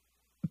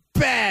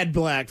bad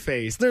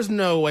blackface. There's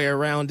no way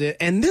around it.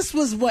 And this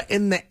was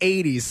in the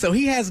 80s. So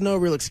he has no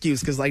real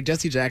excuse because like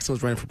Jesse Jackson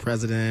was running for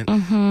president.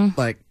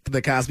 Like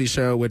The Cosby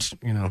Show, which,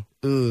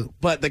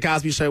 but The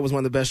Cosby Show was one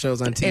of the best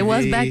shows on TV. It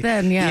was back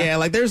then, yeah. Yeah,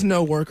 like there's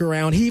no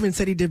workaround. He even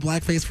said he did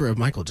blackface for a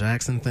Michael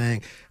Jackson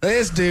thing.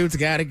 This dude's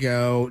got to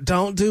go.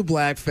 Don't do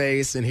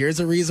blackface. And here's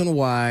a reason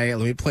why.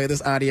 Let me play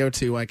this audio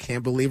too. I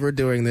can't believe we're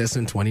doing this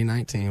in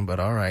 2019, but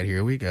all right,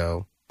 here we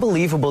go.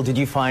 Believable did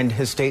you find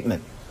his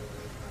statement?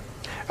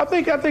 I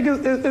think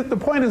the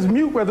point is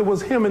mute whether it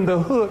was him in the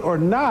hood or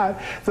not.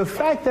 The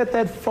fact that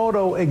that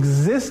photo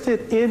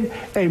existed in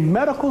a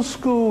medical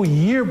school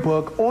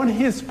yearbook on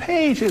his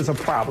page is a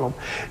problem.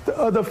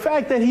 The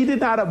fact that he did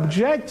not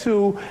object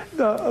to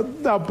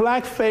the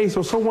blackface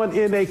or someone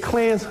in a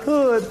Klan's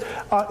hood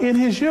in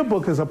his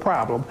yearbook is a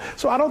problem.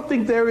 So I don't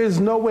think there is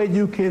no way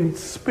you can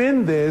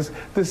spin this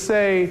to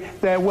say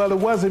that, well, it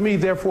wasn't me,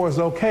 therefore it's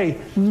okay.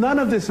 None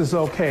of this is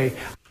okay.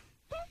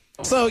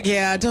 So,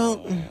 yeah,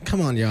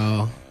 come on,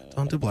 y'all.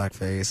 Don't do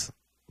blackface.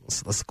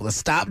 Let's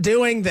stop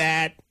doing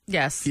that.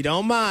 Yes. If you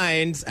don't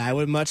mind, I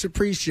would much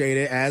appreciate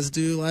it, as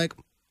do, like,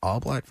 all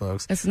black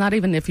folks. It's not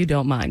even if you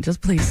don't mind.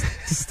 Just please,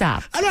 just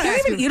stop. I'm not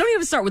you don't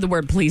even start with the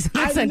word please in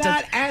that I'm sentence.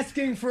 not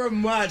asking for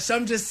much.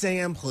 I'm just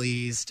saying,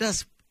 please,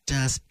 just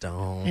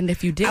don't. And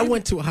if you did... I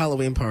went to a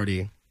Halloween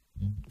party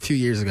a few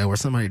years ago where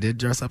somebody did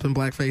dress up in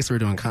blackface. We were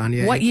doing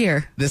Kanye. What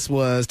year? This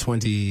was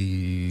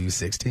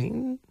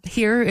 2016.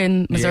 Here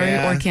in Missouri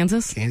or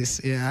Kansas? Kansas.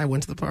 Yeah, I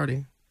went to the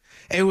party.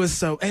 It was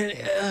so.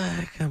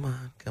 Come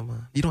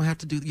on. You don't have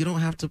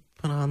to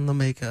put on the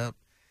makeup.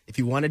 If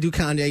you want to do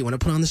Kanye, you want to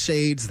put on the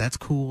shades. That's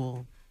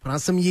cool. Put on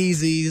some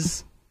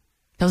Yeezys.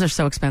 Those are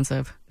so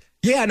expensive.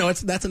 Yeah, no,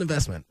 that's an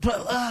investment.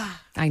 But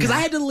because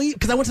I had to leave,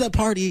 because I went to that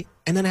party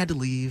and then I had to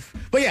leave.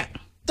 But yeah,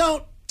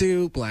 don't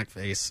do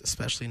blackface,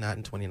 especially not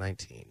in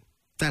 2019.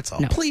 That's all.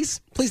 No.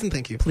 Please and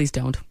thank you. Please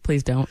don't.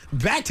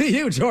 Back to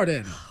you,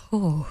 Jordan.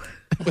 Oh.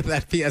 With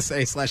that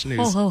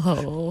PSA/news.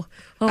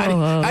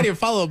 How do you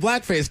follow a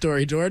blackface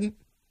story, Jordan?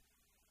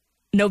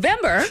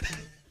 November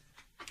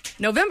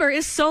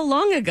is so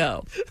long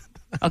ago,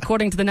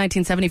 according to the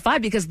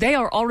 1975, because they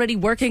are already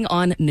working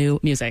on new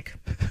music.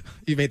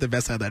 You made the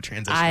best out of that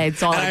transition.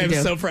 It's all I could do.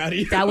 I'm so proud of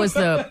you. That was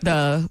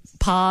the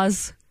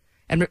pause.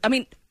 And I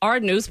mean, our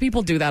news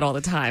people do that all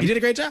the time. You did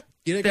a great job.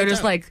 They're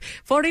just like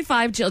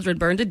 45 children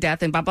burned to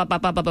death and blah, blah, blah,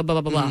 blah, blah, blah,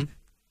 blah, blah.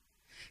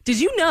 Did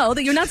you know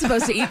that you're not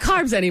supposed to eat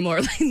carbs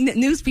anymore?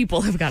 News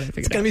people have got it figured out.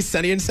 It's going to be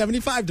sunny and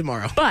 75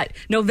 tomorrow. But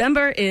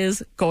November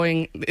is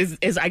I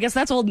guess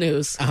that's old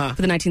news for the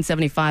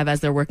 1975,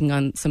 as they're working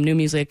on some new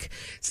music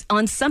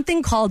on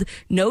something called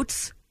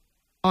Notes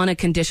on a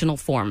Conditional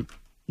Form.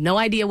 No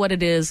idea what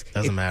it is.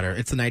 Doesn't matter.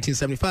 It's the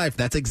 1975.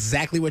 That's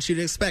exactly what you'd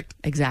expect.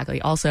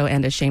 Exactly. Also,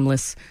 and a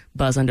shameless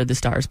Buzz Under the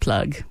Stars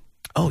plug.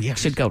 Oh, yeah.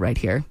 Should go right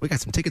here. We got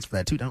some tickets for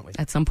that, too, don't we?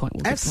 At some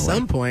point. At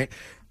some point.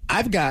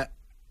 I've got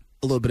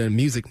a little bit of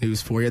music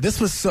news for you.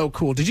 This was so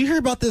cool. Did you hear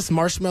about this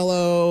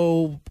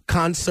Marshmello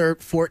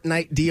concert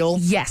Fortnite deal?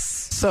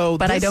 Yes.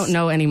 But I don't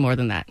know any more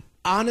than that.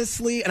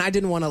 Honestly, and I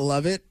didn't want to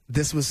love it,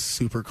 this was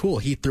super cool.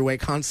 He threw a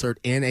concert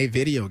in a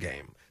video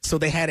game. So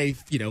they had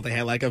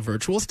like a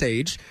virtual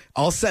stage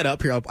all set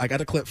up. Here, I got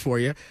a clip for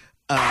you.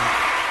 They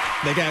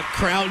got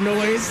crowd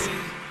noise.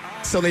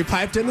 So they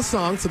piped in the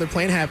song, so they're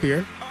playing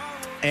Happier.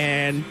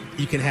 And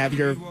you can have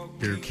your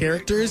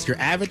characters, your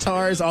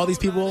avatars, all these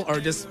people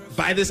are just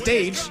by the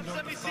stage.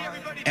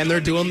 And they're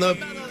doing the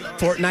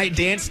Fortnite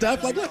dance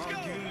stuff. Like, look.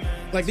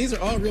 Like, these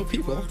are all real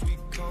people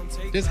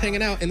just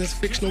hanging out in this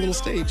fictional little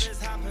stage.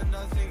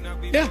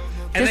 Yeah.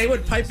 And they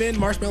would pipe in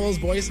Marshmello's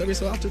voice every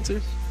so often, too.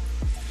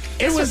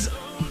 It was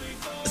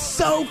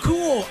so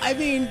cool. I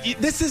mean,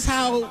 this is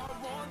how,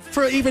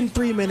 for even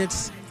 3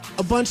 minutes,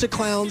 a bunch of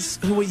clowns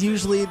who would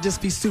usually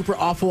just be super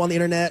awful on the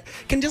internet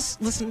can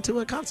just listen to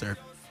a concert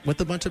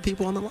with a bunch of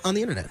people on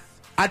the internet.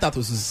 I thought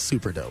this was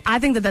super dope. I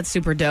think that's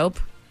super dope,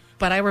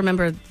 but I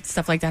remember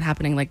stuff like that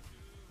happening like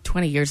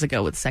 20 years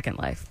ago with Second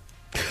Life,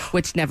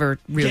 which never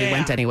really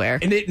went anywhere.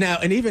 And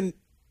even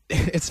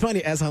it's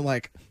funny as I'm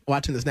like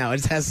watching this now, it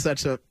just has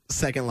such a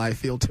Second Life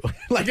feel to it.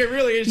 Like it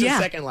really is just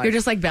Second Life. You're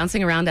just like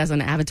bouncing around as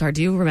an avatar.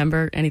 Do you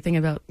remember anything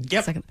about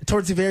Second Life?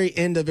 Towards the very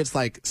end of its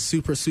like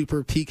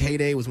super peak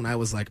heyday was when I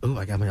was like, oh,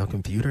 I got my own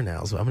computer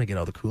now, so I'm gonna get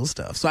all the cool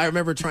stuff. So I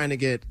remember trying to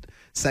get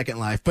Second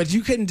Life, but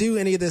you couldn't do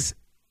any of this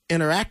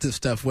interactive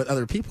stuff with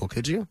other people,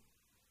 could you?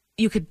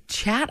 You could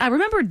chat. I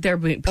remember there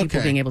being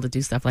people being able to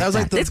do stuff like that.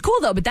 Like it's cool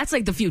though, but that's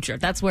like the future.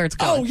 That's where it's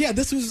going. Oh yeah,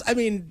 this was. I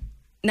mean,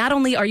 not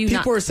only are you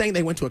people were saying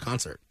they went to a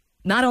concert.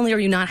 Not only are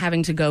you not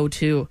having to go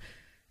to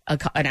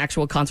an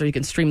actual concert, you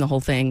can stream the whole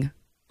thing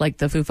like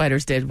the Foo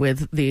Fighters did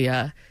with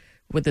the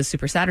with the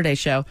Super Saturday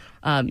show,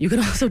 you can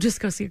also just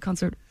go see a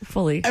concert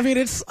fully. I mean,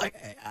 it's like,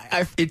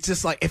 it's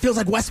just like, it feels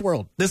like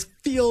Westworld. This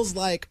feels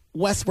like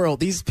Westworld.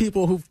 These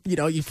people who,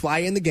 you fly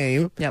in the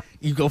game. Yep.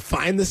 You go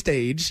find the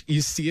stage.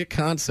 You see a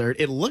concert.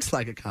 It looks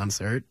like a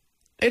concert.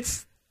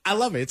 I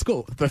love it. It's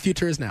cool. The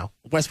future is now.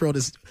 Westworld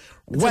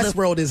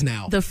is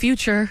now. The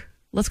future.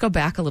 Let's go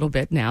back a little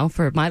bit now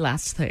for my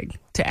last thing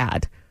to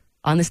add.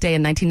 On this day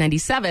in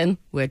 1997,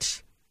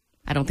 which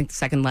I don't think the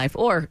Second Life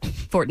or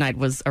Fortnite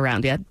was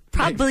around yet.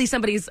 Probably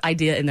somebody's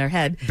idea in their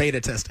head. Beta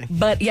testing.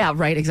 But yeah,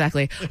 right,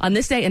 exactly. On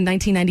this day in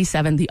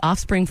 1997, The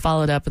Offspring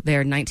followed up their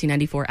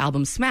 1994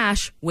 album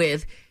Smash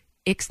with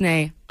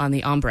Ixnay on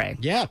the Hombre.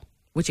 Yeah.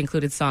 Which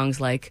included songs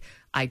like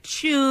I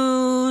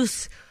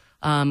Choose,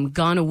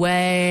 Gone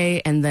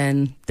Away, and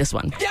then this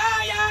one. Yeah.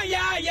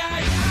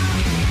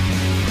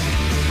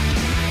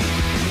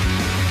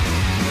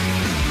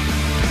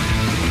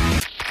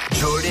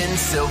 Jordan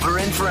Silver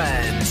and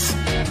Friends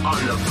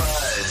on the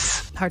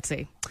Buzz.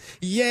 Heartsy.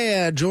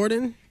 Yeah,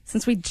 Jordan.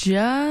 Since we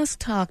just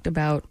talked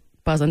about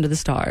Buzz Under the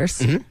Stars,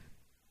 I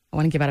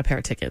want to give out a pair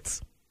of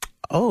tickets.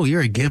 Oh,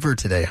 you're a giver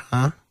today,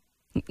 huh?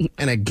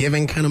 In a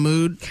giving kind of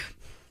mood?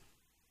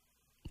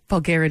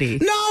 Vulgarity.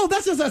 No,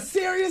 that's just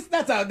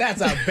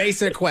that's a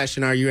basic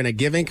question. Are you in a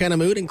giving kind of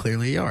mood? And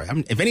clearly you are.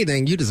 If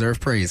anything, you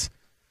deserve praise.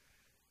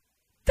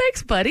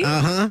 Thanks, buddy.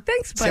 Uh-huh.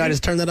 Thanks, buddy. See, I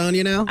just turned that on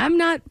you now? I'm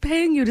not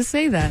paying you to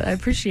say that. I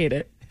appreciate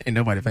it. Ain't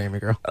nobody paying me,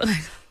 girl.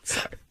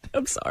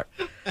 I'm sorry.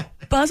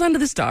 Buzz Under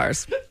the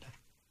Stars.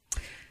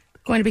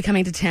 Going to be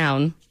coming to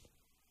town.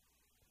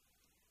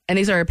 And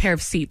these are a pair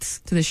of seats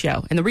to the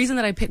show. And the reason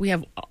that I picked, we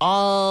have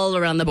all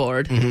around the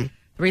board. The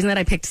reason that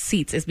I picked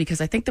seats is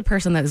because I think the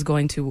person that is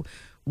going to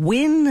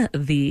win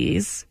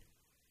these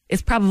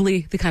is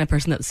probably the kind of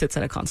person that sits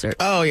at a concert.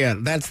 Oh, yeah.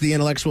 That's the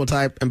intellectual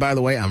type. And by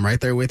the way, I'm right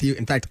there with you.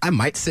 In fact, I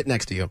might sit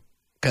next to you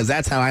because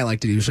that's how I like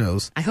to do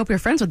shows. I hope you're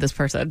friends with this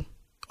person.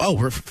 Oh,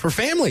 we're for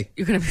family.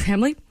 You're going to be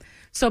family?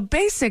 So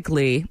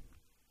basically,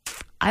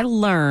 I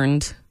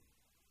learned...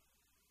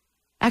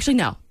 Actually,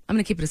 no. I'm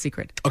going to keep it a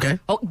secret. Okay.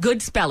 Oh,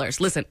 good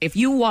spellers. Listen, if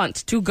you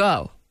want to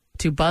go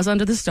to Buzz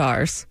Under the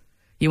Stars,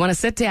 you want to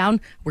sit down.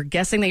 We're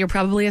guessing that you're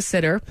probably a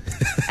sitter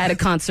at a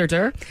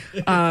concerter.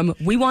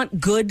 We want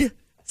good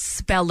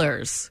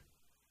spellers.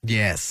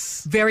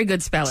 Yes. Very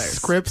good spellers.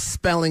 Script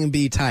spelling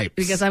bee types.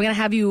 Because I'm going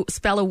to have you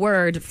spell a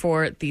word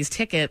for these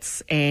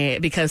tickets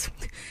because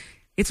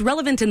it's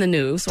relevant in the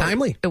news.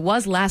 Timely. It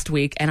was last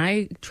week, and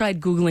I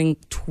tried Googling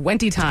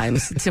 20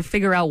 times to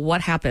figure out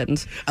what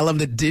happened. I love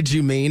the did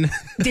you mean?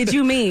 Did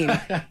you mean?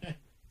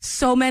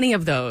 So many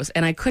of those,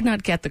 and I could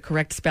not get the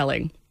correct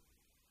spelling.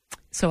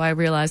 So I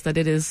realized that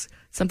it is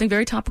something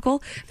very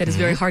topical that is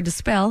very hard to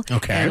spell.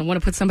 Okay. And I want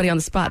to put somebody on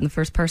the spot, and the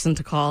first person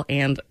to call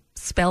and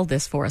spell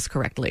this for us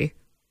correctly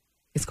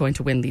is going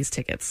to win these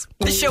tickets.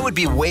 The show would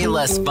be way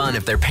less fun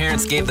if their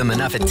parents gave them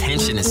enough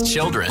attention as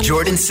children.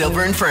 Jordan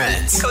Silver and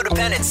Friends.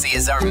 Codependency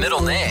is our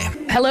middle name.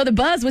 Hello, The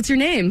Buzz. What's your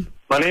name?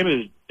 My name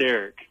is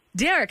Derek.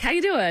 Derek, how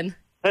you doing?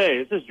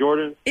 Hey, this is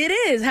Jordan. It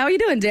is. How are you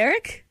doing,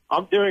 Derek?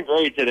 I'm doing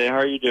great today. How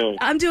are you doing?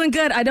 I'm doing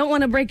good. I don't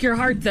want to break your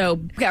heart, though.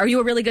 Are you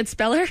a really good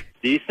speller?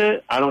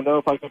 Decent. I don't know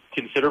if I can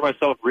consider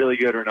myself really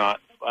good or not.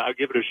 I'll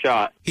give it a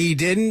shot. He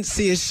didn't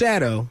see his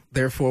shadow.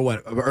 Therefore,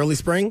 what? Early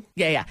spring?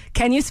 Yeah.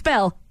 Can you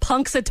spell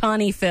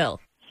Punxsutawney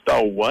Phil?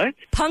 Spell what?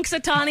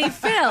 Punxsutawney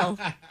Phil.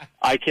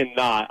 I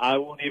cannot. I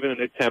won't even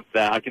attempt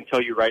that. I can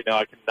tell you right now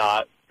I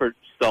cannot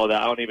spell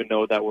that. I don't even know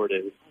what that word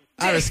is.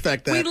 I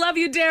respect that. We love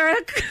you,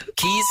 Derek.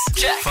 Keys?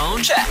 Check.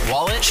 Phone? Check.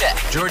 Wallet? Check.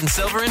 Jordan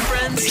Silver and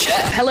Friends?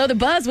 Check. Hello, The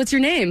Buzz. What's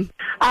your name?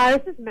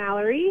 This is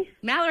Mallory.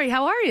 Mallory,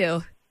 how are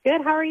you?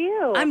 Good. How are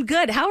you? I'm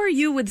good. How are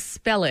you with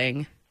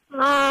spelling?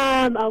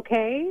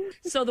 Okay.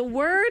 So the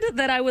word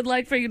that I would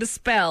like for you to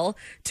spell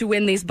to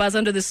win these Buzz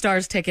Under the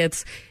Stars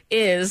tickets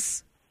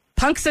is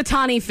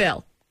Punxsutawney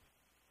Phil.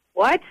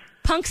 What?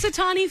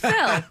 Punxsutawney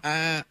Phil.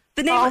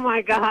 The name. Oh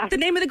my God. The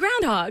name of the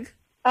groundhog.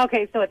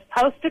 Okay, so it's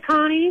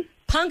Postacani.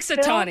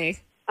 Punxsutawney.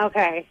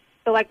 Okay,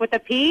 so like with a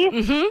P.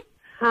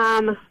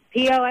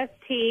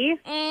 P-O-S-T.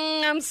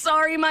 I'm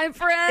sorry, my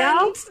friend.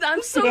 No?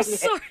 I'm so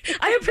sorry.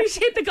 I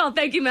appreciate the call.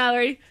 Thank you,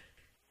 Mallory.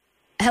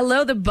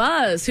 Hello, The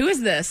Buzz. Who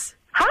is this?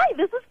 Hi,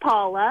 this is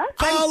Paula.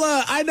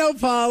 Paula, I know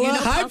Paula. You know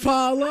Hi,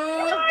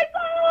 Paula. Hi,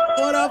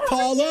 Paula. What up,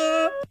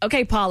 Paula?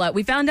 Okay, Paula,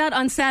 we found out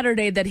on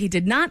Saturday that he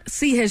did not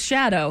see his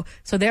shadow,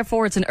 so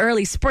therefore it's an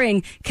early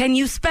spring. Can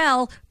you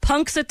spell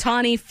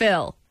Punxsutawney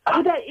Phil?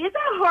 Oh, that is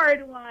a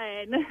hard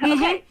one.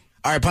 Okay.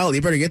 All right, Paula,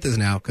 you better get this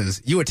now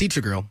because you a teacher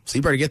girl, so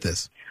you better get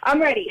this. I'm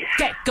ready.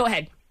 Okay, go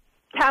ahead.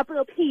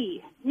 Capital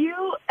P.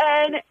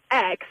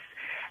 U-N-X.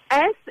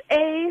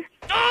 S-A.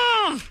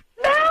 Oh!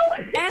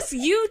 No!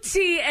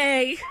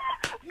 S-U-T-A.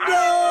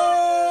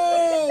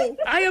 No!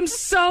 I am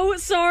so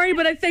sorry,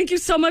 but I thank you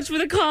so much for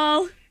the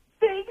call.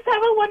 Thanks.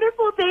 Have a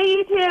wonderful day,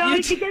 you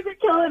two. You guys are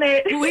killing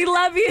it. We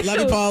love you. Love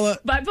you, Paula.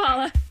 Bye,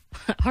 Paula.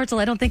 Hartzell,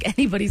 I don't think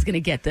anybody's going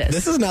to get this.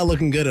 This is not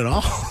looking good at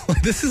all.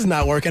 This is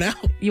not working out.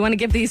 You want to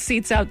give these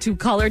seats out to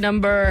caller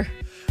number...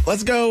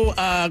 Let's go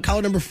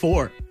caller number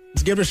 4.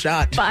 Let's give it a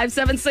shot.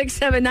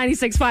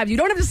 576-7965. You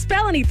don't have to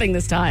spell anything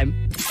this time.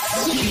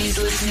 He's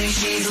listening,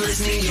 she's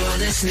listening, you're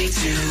listening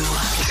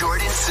to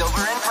Jordan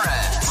Silver and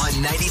Friends on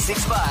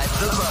 96.5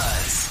 The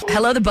Buzz.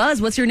 Hello, The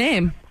Buzz. What's your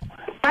name?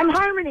 I'm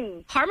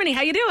Harmony. Harmony,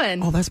 how you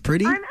doing? Oh, that's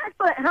pretty. I'm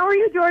excellent. How are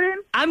you, Jordan?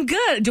 I'm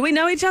good. Do we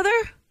know each other?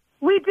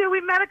 We do.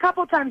 We met a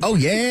couple times. Oh,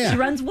 yeah. She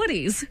runs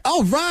Woody's.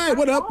 All right.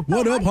 What up?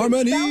 What up,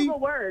 Harmony? I can spell the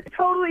word.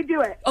 Totally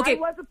do it. Okay. I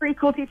was a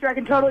preschool teacher. I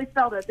can totally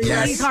spell this.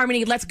 Yes. Please,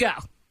 Harmony, let's go.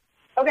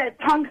 Okay.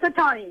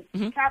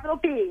 Punxsutawney. Capital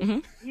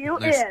P.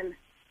 UNXSUTAWNEY.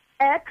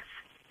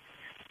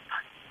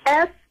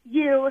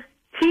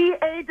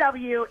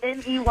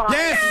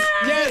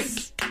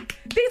 Yes.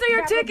 These are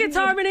your tickets,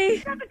 Harmony.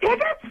 You got the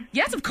tickets?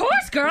 Yes, of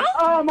course, girl.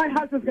 Oh, my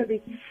husband's going to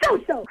be so.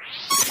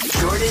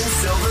 Jordan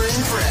Silver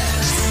and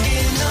Friends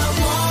in the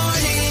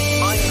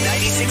morning on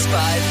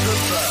 96.5 The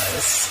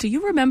Buzz. Do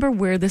you remember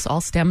where this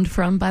all stemmed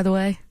from, by the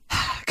way?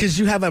 Because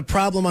you have a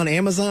problem on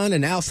Amazon,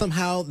 and now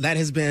somehow that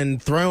has been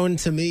thrown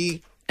to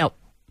me. No.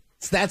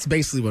 So that's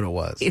basically what it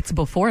was. It's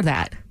before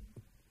that.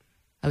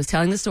 I was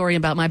telling the story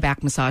about my back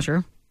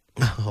massager.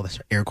 Oh, that's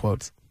air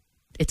quotes.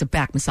 It's a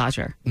back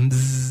massager.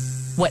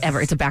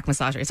 Whatever. It's a back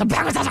massager. It's a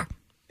back massager.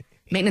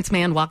 Maintenance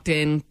man walked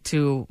in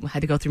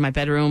had to go through my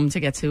bedroom to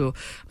get to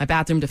my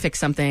bathroom to fix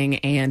something,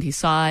 and he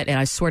saw it, and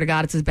I swear to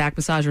God, it's his back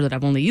massager that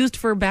I've only used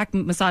for back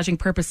massaging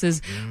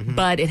purposes,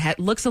 but it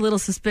looks a little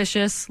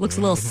suspicious, looks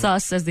a little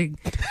sus, as the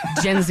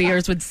Gen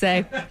Zers would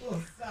say.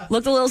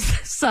 Looked a little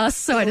sus,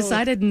 so I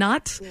decided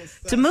not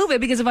to move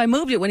it, because if I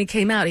moved it when he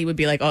came out, he would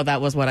be like, oh,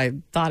 that was what I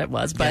thought it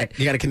was. But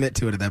you got to commit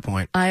to it at that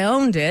point. I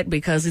owned it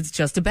because it's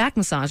just a back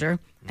massager,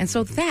 and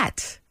so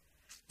that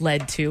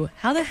led to,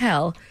 how the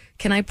hell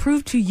can I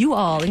prove to you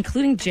all,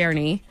 including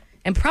Jeremy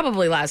and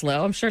probably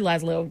Laszlo? I'm sure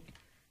Laszlo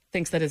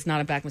thinks that it's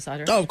not a back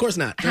massager. Oh, of course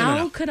not.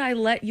 How could I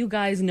let you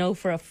guys know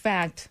for a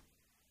fact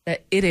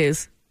that it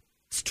is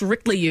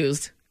strictly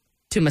used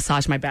to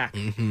massage my back?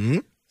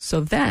 So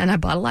then I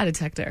bought a lie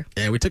detector.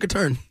 Yeah, we took a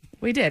turn.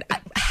 We did.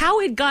 How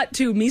it got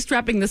to me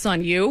strapping this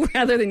on you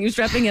rather than you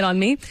strapping it on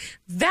me,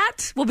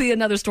 that will be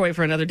another story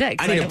for another day.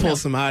 I need to pull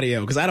some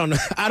audio because I don't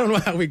know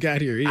how we got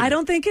here either. I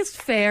don't think it's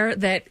fair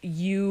that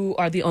you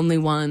are the only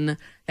one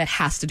that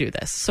has to do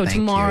this. So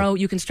tomorrow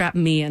you can strap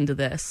me into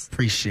this.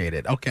 Appreciate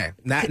it. Okay.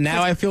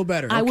 Now I feel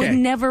better. I Okay. would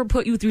never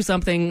put you through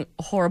something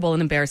horrible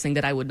and embarrassing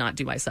that I would not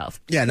do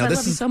myself. Yeah, no, I this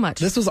love you is so much.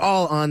 This was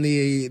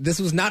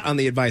not on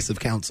the advice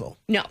of counsel.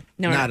 No,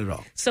 Not at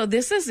all. So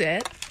this is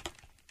it.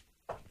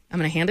 I'm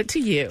going to hand it to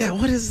you. Yeah,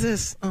 what is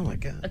this? Oh my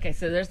God. Okay,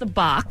 so there's the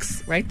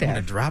box right I don't there.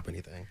 want to drop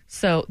anything.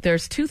 So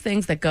there's two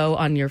things that go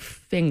on your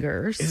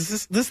fingers.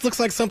 This looks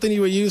like something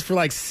you would use for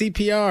like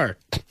CPR.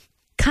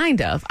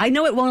 Kind of. I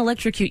know it won't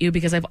electrocute you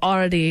because I've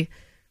already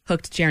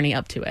hooked Jeremy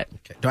up to it.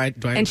 Okay. Do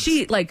I And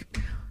she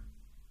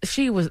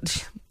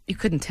you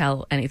couldn't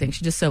tell anything.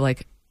 She just so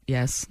like,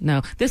 yes,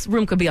 no. This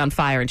room could be on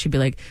fire and she'd be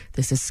like,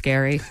 this is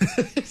scary.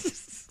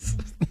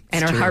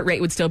 And her heart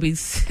rate would still be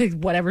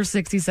whatever,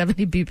 60,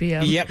 70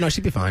 BPM. Yep, no,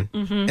 she'd be fine.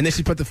 And then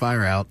she'd put the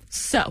fire out.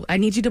 So I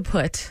need you to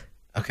put...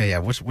 Okay, yeah,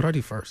 what do I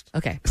do first?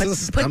 Okay, Is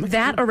this a put stomach?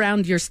 that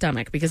around your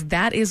stomach because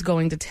that is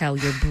going to tell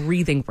your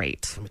breathing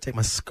rate. Let me take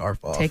my scarf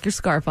off. Take your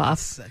scarf off.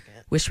 Second.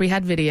 Wish we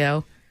had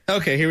video.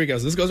 Okay, here we go.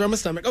 So this goes around my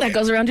stomach. Okay. That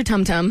goes around your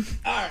tum-tum.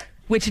 All right.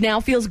 Which now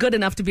feels good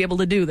enough to be able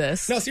to do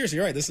this. No, seriously,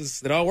 you're right.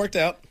 It all worked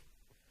out.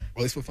 Or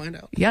at least we'll find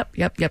out. Yep.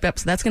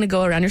 So that's going to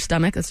go around your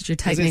stomach. That's what you're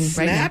tightening Does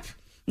it right now. snap?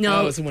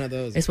 No. Oh, it's one of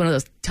those. It's one of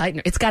those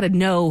tighteners. It's got to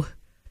know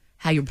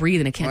how you're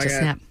breathing. It can't just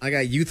snap. I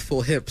got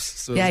youthful hips.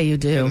 So Yeah, you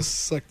do. gotta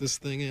suck this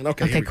thing in.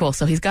 Okay, here Okay, we cool. go.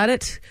 So he's got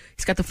it.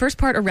 He's got the first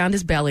part around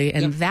his belly,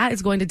 and that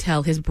is going to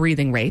tell his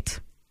breathing rate.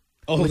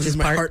 Oh, which this is is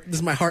my part- heart. This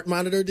is my heart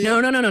monitor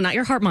deal. No, not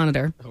your heart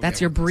monitor.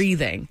 That's your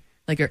breathing.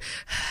 Like your.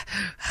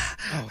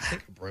 Oh, I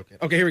think I broke it.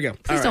 Okay, here we go.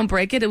 Please don't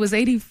break it. It was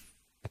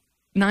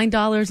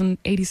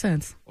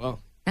 $89.80. Well,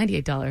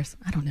 $98.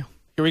 I don't know.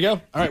 here we go. All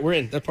right, we're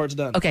in. That part's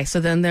done. Okay, so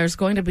then there's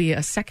going to be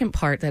a second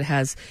part that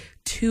has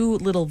two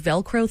little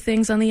Velcro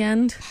things on the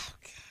end.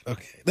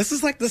 Okay, this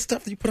is like the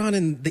stuff that you put on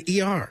in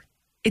the ER.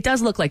 It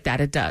does look like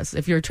that. It does.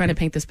 If you're trying to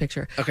paint this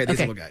picture. Okay, these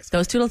little guys.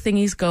 Those two little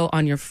thingies go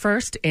on your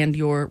first and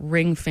your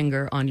ring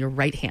finger on your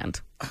right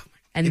hand.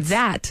 And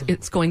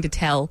it's going to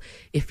tell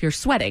if you're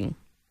sweating.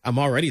 I'm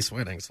already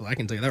sweating, so I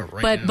can tell you that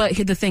right now. But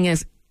the thing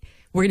is,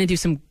 we're going to do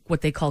some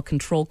what they call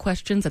control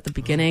questions at the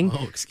beginning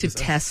to excuse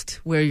us. test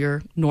where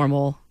your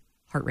normal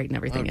heart rate and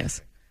everything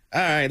is. All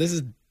right, this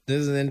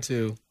is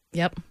into.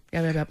 Yep.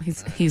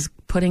 He's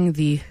putting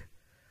the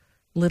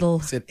little.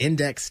 It's an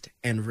indexed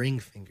and ring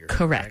finger.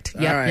 Correct.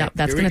 All Yep. right, Yep.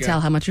 That's here we going to go.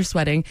 tell how much you're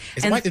sweating.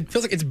 It feels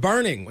like it's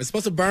burning. It's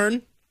supposed to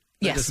burn.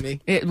 Yes. Just me.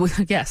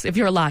 Yes, if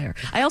you're a liar.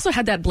 I also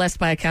had that blessed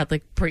by a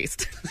Catholic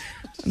priest.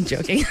 I'm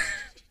joking.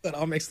 That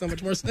all makes so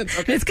much more sense.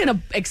 Okay. It's going to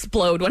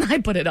explode when I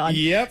put it on.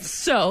 Yep.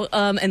 So,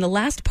 and the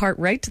last part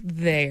right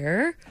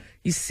there,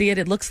 you see it.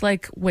 It looks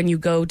like when you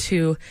go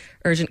to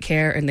urgent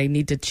care and they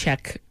need to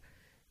check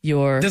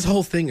your... This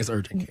whole thing is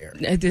urgent care.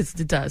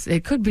 It does.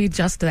 It could be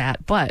just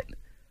that, but...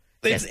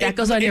 Yes, that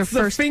goes on your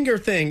first finger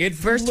thing. It's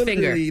first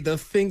literally finger. the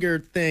finger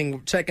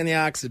thing checking the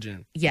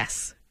oxygen.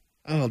 Yes.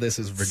 Oh, this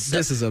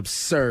is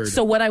absurd.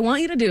 So what I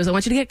want you to do is I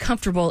want you to get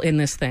comfortable in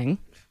this thing.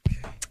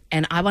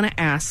 And I want to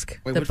ask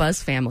the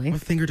Buzz family. What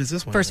finger does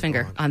this one First go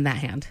finger on? that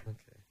hand. Okay.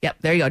 Yep,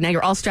 there you go. Now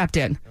you're all strapped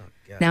in.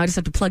 Now I just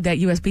have to plug that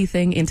USB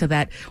thing into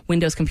that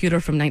Windows computer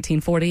from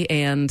 1940,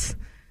 and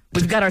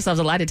we've got ourselves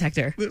a lie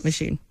detector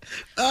machine.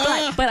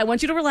 But I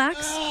want you to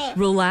relax.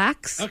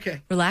 Relax.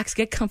 Okay. Relax,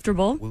 get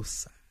comfortable.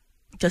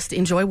 Just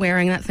enjoy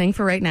wearing that thing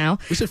for right now.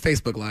 We should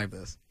Facebook Live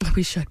this.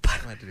 We should, but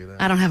I have to do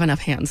that. I don't have enough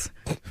hands.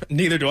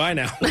 Neither do I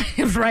now.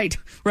 Right.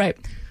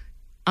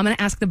 I'm going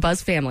to ask the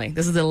Buzz family.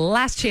 This is the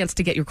last chance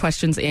to get your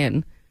questions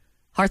in.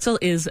 Hartzell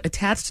is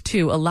attached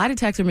to a lie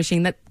detector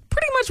machine that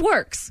pretty much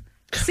works.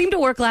 Seemed to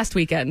work last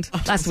week.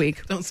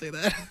 Don't say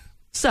that.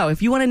 So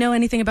if you want to know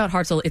anything about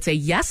Hartzell, it's a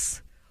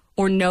yes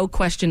or no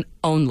question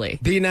only.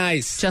 Be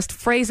nice. Just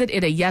phrase it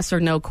in a yes or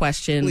no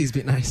question. Please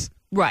be nice.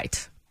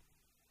 Right.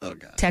 Oh,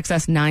 God. Text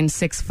us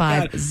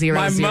 96500.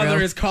 My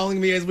mother is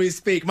calling me as we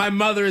speak. My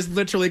mother is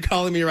literally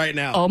calling me right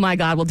now. Oh, my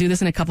God. We'll do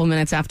this in a couple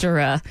minutes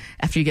after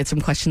you get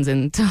some questions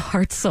into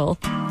Hartzell.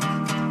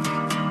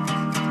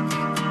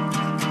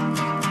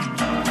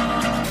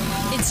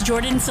 It's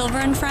Jordan Silver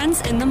and Friends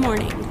in the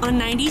morning on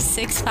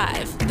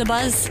 96.5. The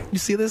Buzz. You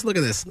see this? Look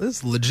at this.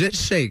 This legit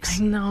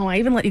shakes. I know. I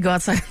even let you go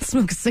outside and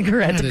smoke a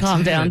cigarette to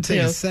calm down, too.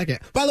 Take a second.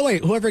 By the way,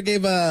 whoever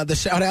gave the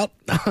shout out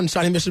on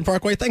Shawnee Mission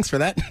Parkway, thanks for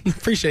that.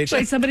 Appreciate you.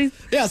 Wait, someone's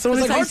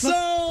like,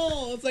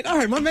 Hartzell! It's like, all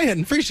right, my man.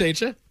 Appreciate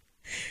you.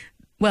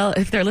 Well,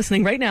 if they're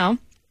listening right now,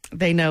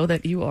 they know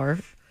that you are.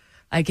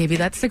 I gave you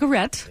that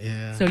cigarette,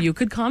 so you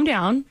could calm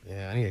down.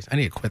 Yeah, I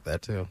need to quit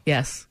that, too.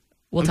 Yes.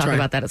 We'll talk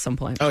about that at some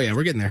point. Oh, yeah,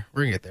 we're getting there.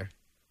 We're going to get there.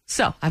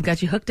 So, I've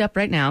got you hooked up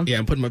right now. Yeah,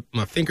 I'm putting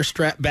my finger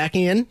strap back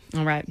in.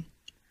 All right.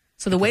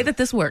 So, the way that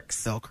this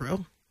works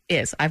Velcro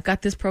is I've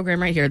got this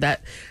program right here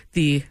that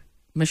the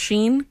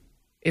machine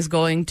is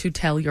going to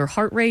tell your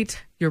heart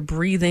rate, your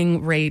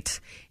breathing rate,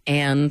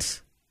 and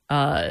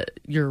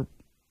your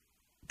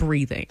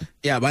breathing.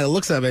 Yeah, by the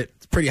looks of it,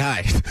 it's pretty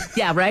high.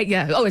 Yeah, right?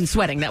 Yeah. Oh, and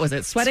sweating. That was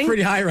it. Sweating? It's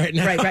pretty high right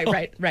now.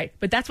 Right.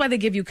 But that's why they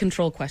give you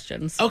control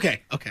questions.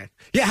 Okay.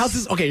 Yeah, how's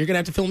this? Okay, you're going to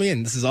have to fill me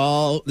in. This is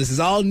all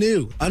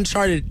new,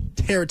 uncharted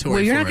territory.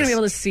 Well, you're not going to be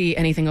able to see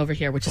anything over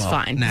here, which is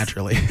fine.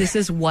 Naturally. This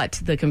is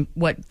what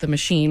the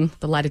machine,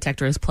 the lie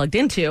detector, is plugged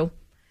into.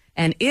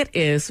 And it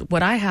is,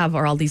 what I have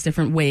are all these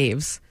different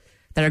waves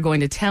that are going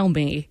to tell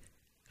me.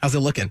 How's it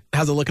looking?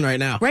 How's it looking right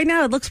now? Right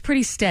now, it looks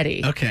pretty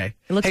steady. Okay.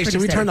 It looks should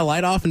we turn the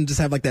light off and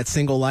just have like that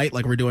single light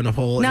like we're doing a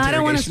whole No, I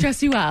don't want to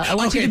stress you out. I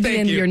want you to be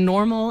in your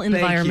normal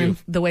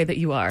environment the way that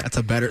you are. That's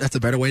a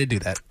better way to do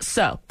that.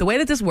 So the way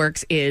that this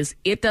works is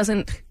it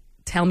doesn't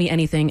tell me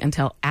anything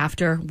until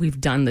after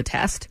we've done the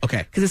test. Okay.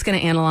 Because it's going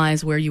to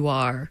analyze where you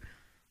are,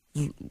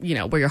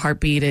 where your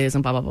heartbeat is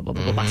and blah, blah, blah, blah,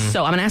 blah, blah.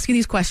 So I'm going to ask you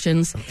these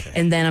questions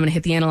and then I'm going to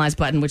hit the analyze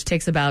button, which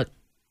takes about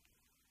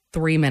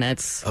 3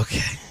 minutes.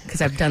 Okay.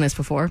 Because I've done this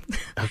before.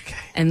 Okay.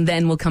 And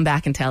then we'll come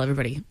back and tell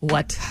everybody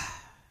what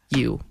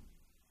you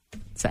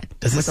said.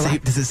 Does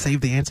it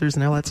save the answers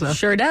and all that stuff?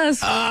 Sure does.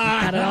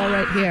 Got it all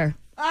right here.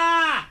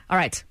 All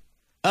right.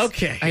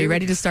 Okay. Are you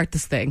ready to start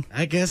this thing?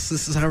 I guess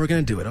this is how we're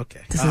going to do it.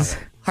 Okay. This is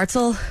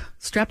Hartzell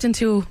strapped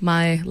into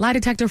my lie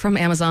detector from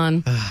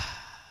Amazon.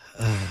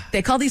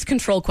 They call these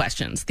control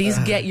questions. These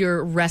get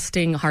your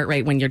resting heart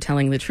rate when you're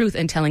telling the truth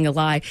and telling a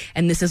lie,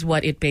 and this is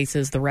what it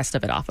bases the rest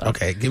of it off of.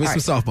 Okay, give me some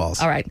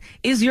softballs. All right.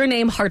 Is your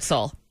name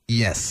Hartzell?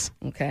 Yes.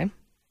 Okay.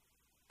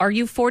 Are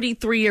you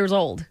 43 years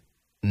old?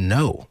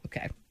 No.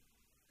 Okay.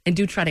 And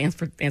do try to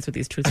answer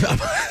these truthfully.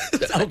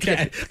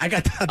 Okay. I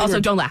got that.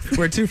 Also, don't laugh.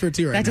 We're 2 for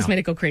 2 right now. That just made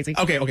it go crazy.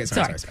 Okay.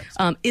 Sorry.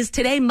 Is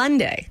today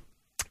Monday?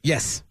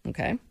 Yes.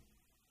 Okay.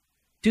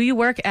 Do you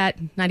work at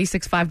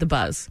 96.5 The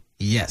Buzz?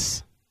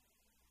 Yes.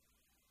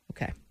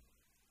 Okay.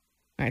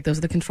 All right. Those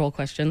are the control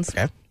questions.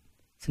 Okay.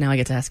 So now I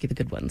get to ask you the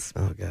good ones.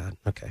 Oh, God.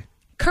 Okay.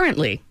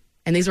 Currently,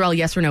 and these are all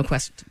yes or no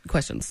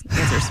questions,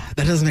 answers.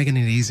 That doesn't make it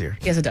any easier.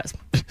 Yes, it does.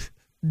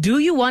 Do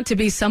you want to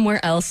be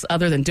somewhere else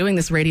other than doing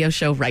this radio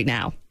show right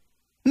now?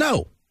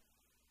 No.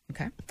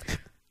 Okay.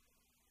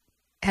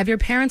 Have your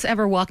parents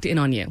ever walked in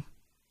on you?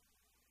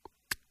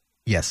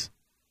 Yes.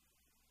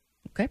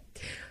 Okay.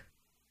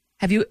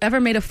 Have you ever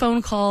made a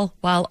phone call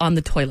while on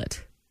the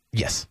toilet?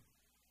 Yes.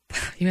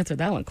 You answered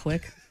that one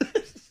quick.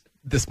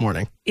 This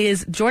morning.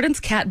 Is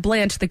Jordan's cat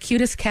Blanche the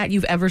cutest cat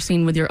you've ever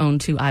seen with your own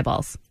 2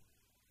 eyeballs?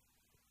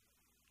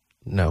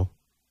 No.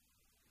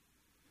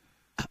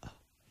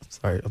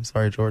 I'm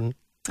sorry, Jordan.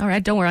 All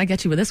right, don't worry. I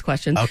get you with this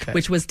question,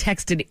 which was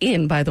texted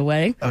in, by the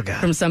way,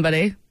 from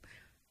somebody.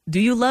 Do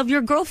you love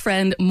your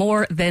girlfriend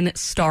more than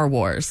Star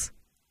Wars?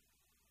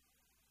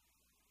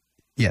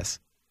 Yes.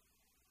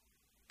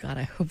 God,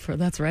 I hope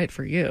that's right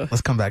for you.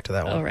 Let's come back to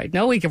that one. All right.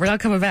 No, we're not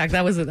coming back.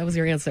 That was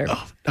your answer.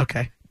 Oh,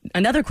 okay.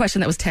 Another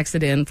question that was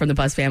texted in from the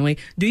Buzz family.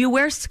 Do you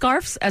wear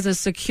scarves as a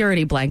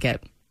security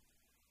blanket?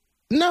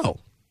 No.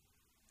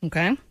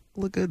 Okay.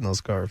 Look good in those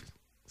scarves.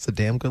 It's a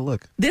damn good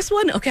look. This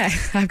one, okay.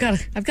 I've got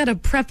to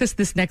preface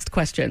this next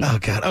question. Oh,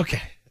 God.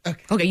 Okay.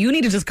 Okay, you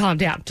need to just calm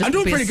down. Just I'm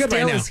doing pretty good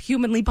right now. As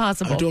humanly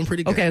possible. I'm doing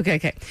pretty good.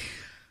 Okay.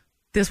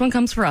 This one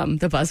comes from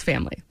the Buzz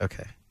family.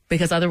 Okay.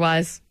 Because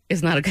otherwise,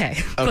 is not okay.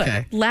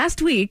 Okay. But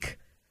last week,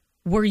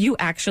 were you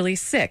actually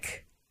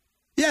sick?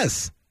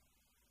 Yes.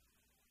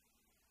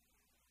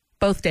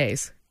 Both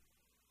days.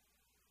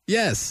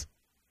 Yes.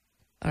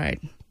 All right.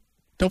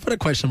 Don't put a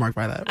question mark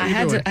by that.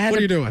 What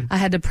are you doing? I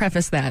had to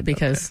preface that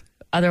because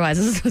otherwise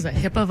this is a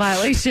HIPAA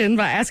violation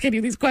by asking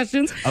you these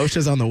questions.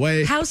 OSHA's on the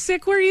way. How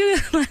sick were you?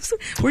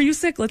 Were you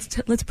sick?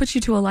 Let's put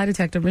you to a lie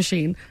detector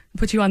machine.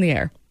 Put you on the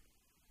air.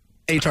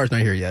 HR's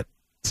not here yet.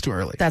 It's too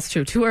early. That's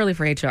true. Too early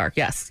for HR.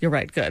 Yes, you're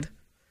right. Good.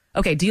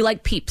 Okay. Do you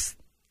like Peeps?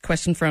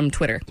 Question from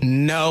Twitter.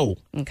 No.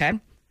 Okay.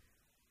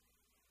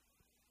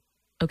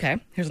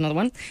 Okay, here's another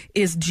one.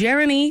 Is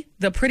Jeremy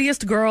the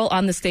prettiest girl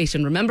on the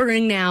station?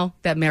 Remembering now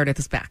that Meredith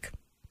is back.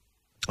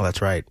 Oh,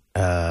 that's right.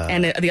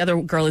 And the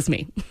other girl is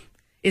me.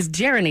 Is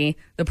Jeremy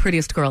the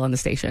prettiest girl on the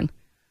station?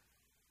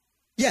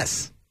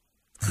 Yes.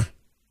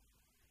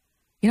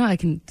 You know, I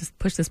can just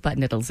push this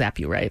button. It'll zap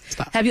you, right?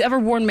 Stop. Have you ever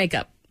worn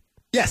makeup?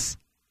 Yes.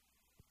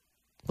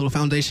 Little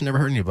foundation never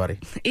hurt anybody.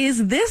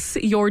 Is this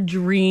your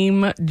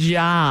dream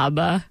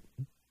job?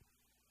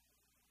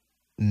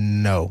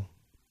 No.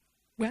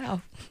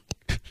 Wow.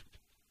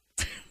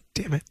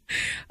 Damn it.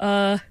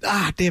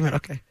 Damn it.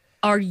 Okay.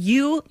 Are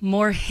you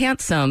more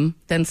handsome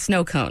than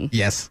Snow Cone?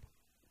 Yes.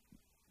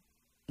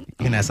 You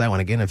can ask that one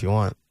again if you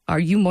want. Are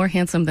you more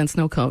handsome than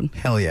Snow Cone?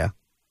 Hell yeah.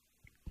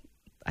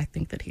 I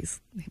think that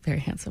he's very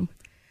handsome.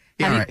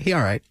 He all right.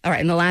 All right.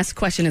 And the last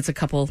question, it's a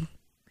couple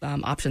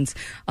options.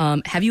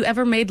 Have you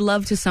ever made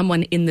love to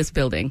someone in this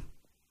building?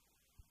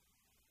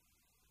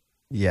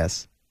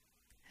 Yes.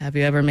 Have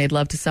you ever made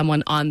love to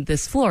someone on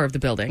this floor of the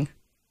building?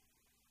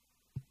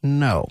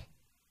 No.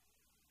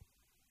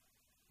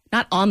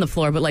 Not on the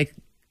floor, but like...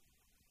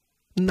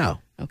 No.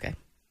 Okay.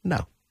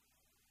 No.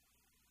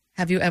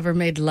 Have you ever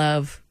made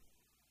love?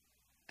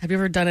 Have you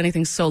ever done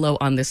anything solo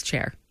on this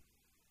chair?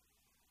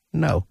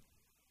 No.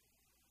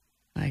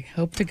 I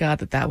hope to God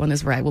that one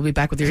is right. We'll be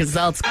back with your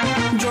results.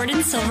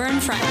 Jordan Silver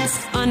and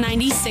Friends on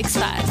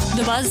 96.5.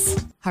 The Buzz.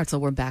 Hartzell,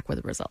 we're back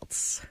with the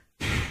results.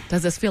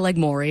 Does this feel like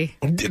Maury?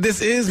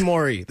 This is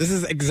Maury. This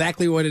is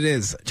exactly what it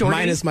is. Jordan?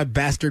 Minus my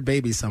bastard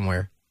baby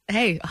somewhere.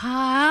 Hey,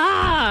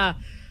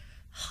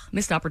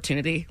 missed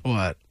opportunity.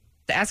 What?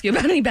 To ask you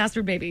about any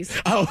bastard babies.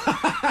 Oh.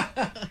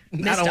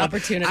 Missed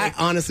opportunity. I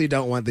honestly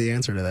don't want the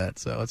answer to that,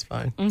 so it's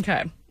fine.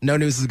 Okay. No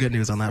news is good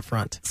news on that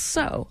front.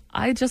 So,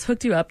 I just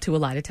hooked you up to a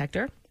lie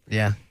detector.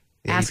 Yeah.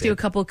 Asked you a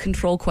couple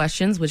control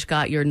questions, which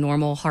got your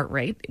normal heart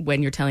rate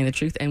when you're telling the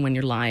truth and when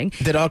you're lying.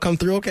 Did it all come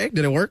through okay?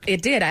 Did it work?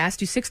 It did. I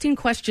asked you 16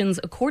 questions.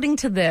 According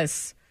to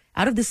this,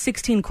 out of the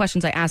 16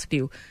 questions I asked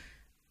you,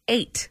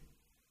 8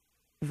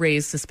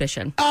 raised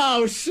suspicion.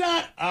 Oh,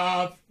 shut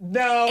up.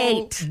 No.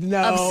 8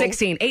 no. of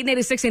 16. 8 and 8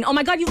 is 16. Oh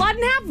my God, you lied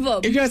in half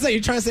of them.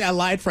 You're trying to say I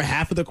lied for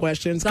half of the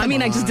questions? I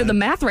mean, I just did the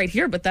math right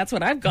here, but that's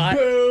what I've got.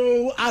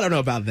 Boo. I don't know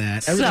about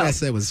that. Everything I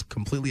said was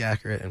completely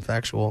accurate and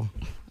factual.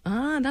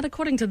 Not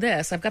according to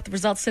this. I've got the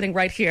results sitting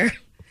right here.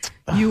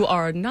 You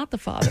are not the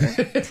father.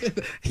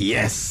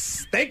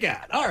 Yes. Thank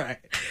God. All right.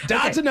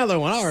 Dodge another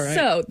one. All right.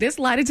 So this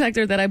lie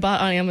detector that I bought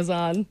on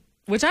Amazon,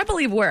 which I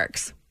believe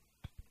works.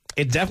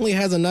 It definitely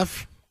has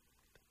enough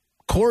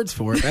cords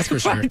for it. That's for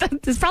sure.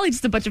 It's probably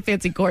just a bunch of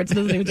fancy cords. It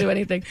doesn't even do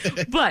anything.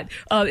 But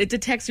it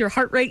detects your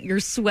heart rate, your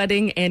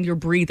sweating, and your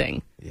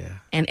breathing. Yeah.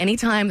 And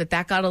anytime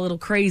that got a little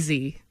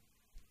crazy,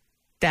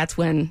 that's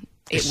when...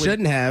 It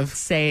shouldn't have.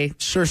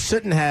 Sure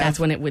shouldn't have. That's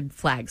when it would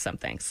flag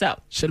something. So.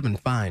 Should have been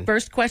fine.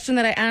 First question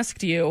that I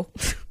asked you.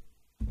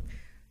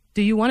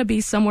 Do you want to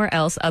be somewhere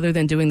else other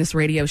than doing this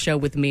radio show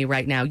with me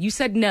right now? You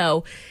said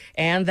no,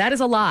 and that is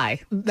a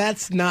lie.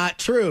 That's not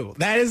true.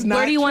 That is not true.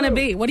 Where do you want to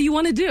be? What do you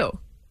want to do?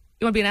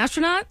 You want to be an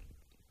astronaut?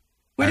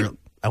 I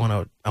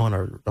want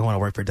to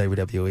work for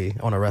WWE.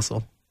 I want to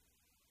wrestle.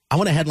 I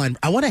want to headline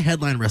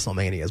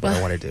WrestleMania is what I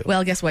want to do.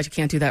 Well, guess what? You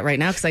can't do that right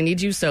now because I need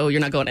you, so you're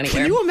not going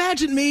anywhere. Can you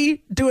imagine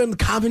me doing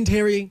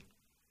commentary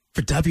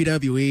for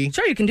WWE?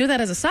 Sure, you can do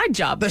that as a side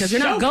job because you're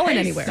not going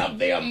anywhere. Of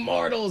the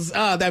Immortals.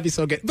 Oh, that'd be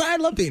so good. But I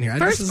love being here.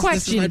 This is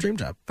my dream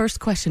job. First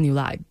question, you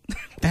lied.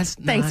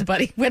 Thanks,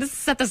 buddy. Way to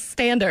set the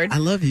standard. I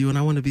love you and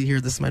I want to be here.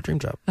 This is my dream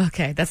job.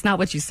 Okay, that's not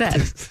what you said.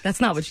 That's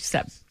not what you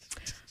said.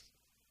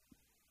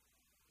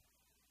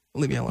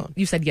 Leave me alone.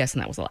 You said yes,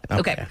 and that was a lie.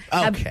 Okay.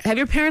 Have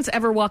your parents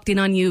ever walked in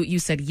on you? You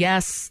said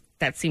yes.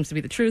 That seems to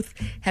be the truth.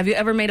 Have you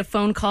ever made a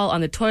phone call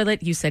on the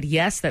toilet? You said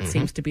yes. That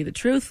seems to be the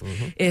truth.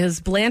 Is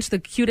Blanche the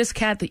cutest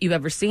cat that you've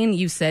ever seen?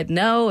 You said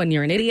no, and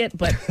you're an idiot.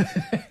 But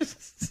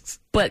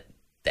but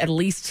at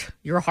least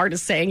your heart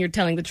is saying you're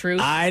telling the truth.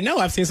 I know.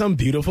 I've seen some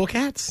beautiful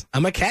cats.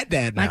 I'm a cat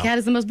dad now. My cat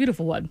is the most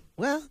beautiful one.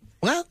 Well,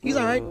 he's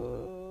all right.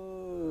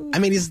 I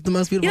mean, he's the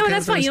most beautiful. You know,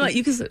 that's fine. You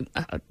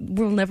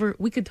know what?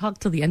 We could talk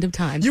till the end of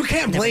time. You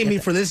can't blame me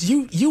for this.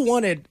 You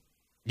wanted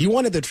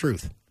the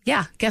truth.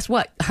 Yeah. Guess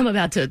what? I'm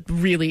about to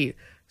really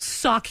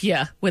sock you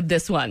with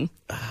this one.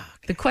 Okay.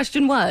 The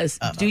question was,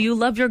 do you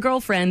love your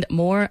girlfriend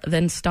more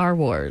than Star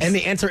Wars? And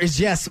the answer is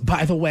yes.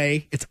 By the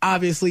way, it's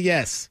obviously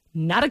yes.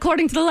 Not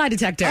according to the lie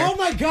detector. Oh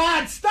my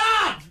God!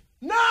 Stop!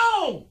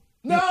 No.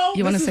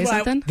 You want to say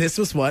something? This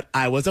was what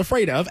I was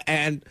afraid of,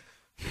 and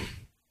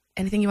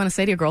Anything you want to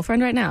say to your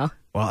girlfriend right now?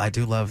 Well, I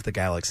do love the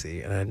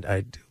galaxy, and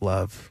I do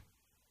love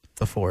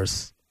the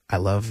Force. I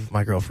love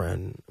my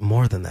girlfriend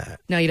more than that.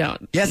 No, you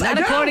don't. Yes, not I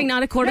do. according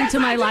Yes, to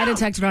my I lie do.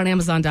 detector on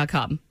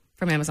Amazon.com.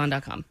 From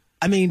Amazon.com.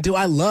 I mean, do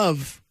I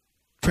love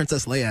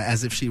Princess Leia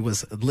as if she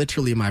was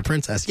literally my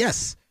princess?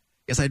 Yes.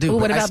 Yes, I do. Well,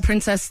 But what I about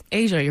Princess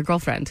Asia, your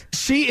girlfriend?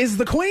 She is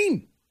the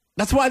queen.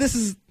 That's why this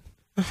is...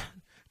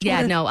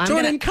 Yeah, no, I'm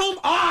Jordan, gonna, come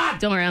on!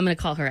 Don't worry, I'm going to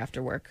call her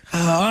after work.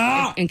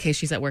 In case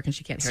she's at work and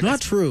she can't hear It's not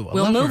this. true. I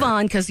We'll love move her.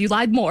 on because you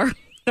lied more.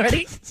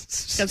 Ready?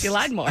 Because you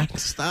lied more.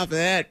 Stop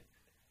it.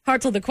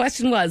 Hartzell, the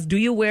question was, do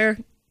you wear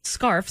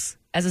scarves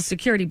as a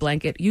security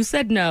blanket? You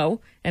said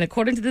no, and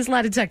according to this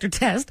lie detector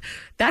test,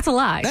 that's a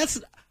lie. That's...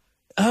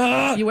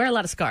 You wear a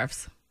lot of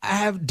scarves.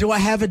 Do I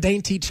have a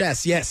dainty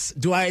chest? Yes.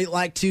 Do I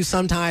like to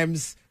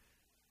sometimes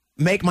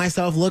make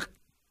myself look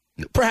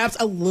perhaps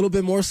a little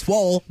bit more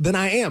swole than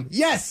I am?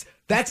 Yes.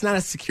 That's not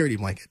a security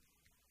blanket.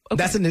 Okay.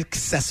 That's an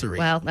accessory.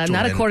 Well, not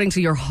Jordan. according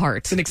to your heart.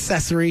 It's an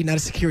accessory, not a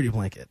security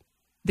blanket.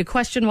 The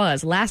question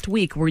was, last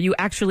week, were you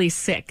actually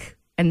sick?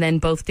 And then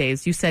both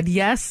days you said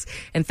yes,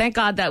 and thank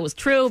God that was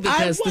true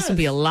because this would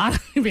be a lot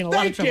of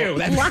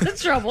trouble. A lot of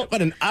trouble.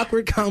 What an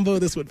awkward combo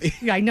this would be.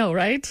 Yeah, I know,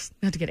 right?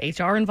 You have to get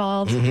HR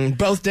involved. Mm-hmm.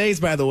 Both days,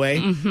 by the way.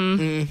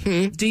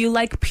 Mm-hmm. Do you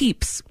like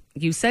Peeps?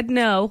 You said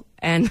no,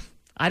 and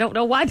I don't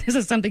know why this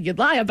is something you'd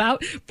lie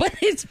about, but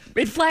it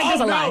flagged as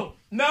a lie.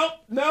 No.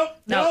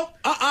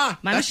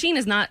 My machine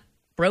is not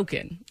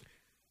broken.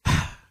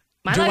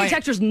 My Do lie I-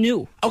 detector's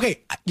new.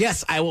 Okay,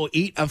 yes, I will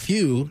eat a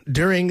few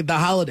during the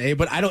holiday,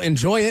 but I don't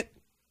enjoy it.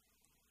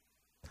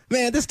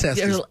 Man, this test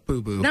is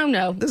boo-boo.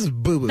 No. This is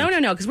boo-boo. No,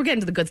 because we're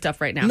getting to the good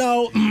stuff right now.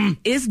 No.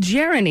 Is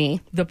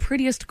Jeremy the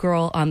prettiest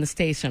girl on the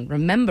station?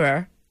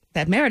 Remember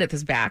that Meredith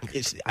is back.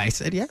 I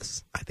said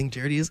yes. I think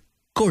Jarity is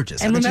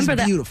gorgeous. And I think remember she's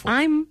that beautiful.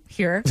 I'm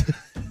here,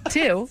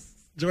 too.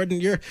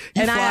 Jordan, you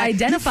And fly. I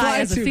identify You fly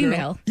as a too,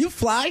 female. girl. You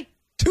fly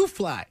to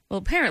fly. Well,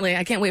 apparently,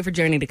 I can't wait for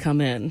Jeremy to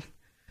come in.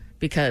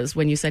 Because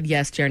when you said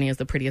yes, Jeremy is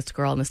the prettiest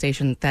girl on the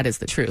station, that is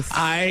the truth.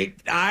 I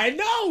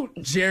know.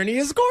 Jeremy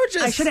is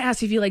gorgeous. I should have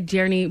asked you if you like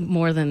Jeremy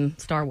more than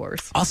Star Wars.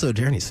 Also,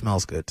 Jeremy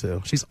smells good,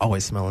 too. She's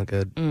always smelling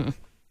good.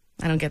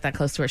 I don't get that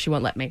close to her. She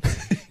won't let me.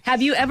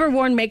 Have you ever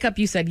worn makeup?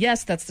 You said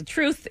yes, that's the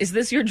truth. Is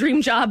this your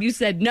dream job? You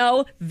said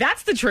no,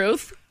 that's the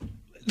truth.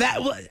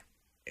 That was...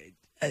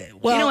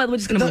 Well, you know what? We're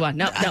just going to move on.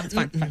 No, it's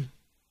fine.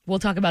 We'll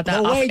talk about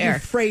that the off way air. you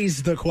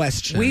phrased the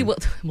question.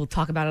 We'll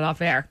talk about it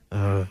off air.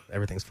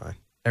 Everything's fine.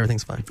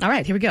 Everything's fine. All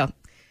right, here we go.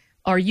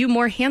 Are you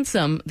more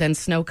handsome than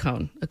Snow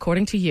Cone,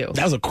 according to you?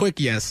 That was a quick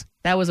yes.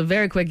 That was a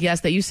very quick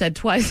yes that you said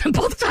twice, and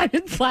both times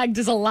it flagged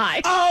as a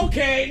lie.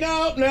 Okay,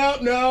 no.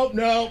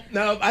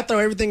 I throw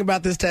everything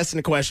about this test in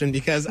the question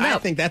because I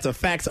think that's a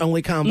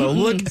facts-only combo.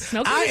 Look,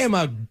 Snow Cone I is- am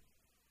a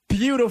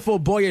beautiful,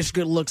 boyish,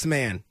 good-looks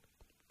man.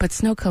 But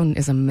Snow Cone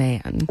is a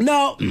man.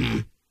 No,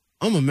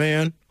 I'm a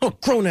man. I'm a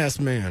grown-ass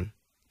man.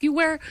 You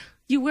wear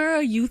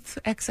a Youth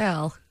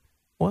XL.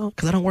 Well,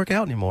 because I don't work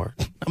out anymore.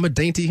 I'm a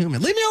dainty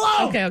human. Leave me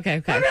alone! Okay.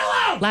 Leave me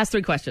alone! Last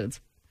three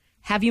questions.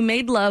 Have you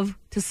made love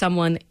to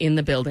someone in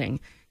the building?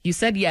 You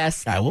said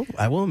yes. I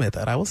will admit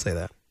that. I will say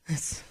that.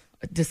 That's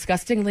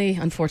disgustingly,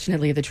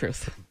 unfortunately, the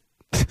truth.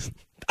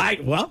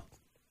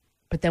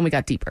 But then we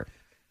got deeper.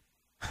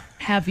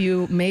 Have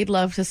you made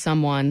love to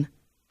someone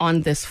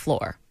on this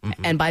floor? Mm-mm.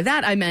 And by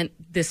that, I meant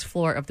this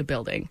floor of the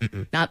building,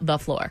 not the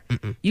floor.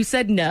 You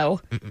said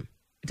no.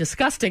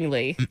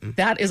 Disgustingly,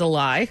 that is a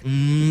lie.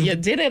 You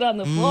did it on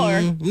the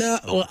floor. No,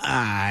 well,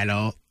 I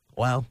don't.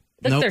 Well,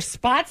 Look, nope. there's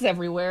spots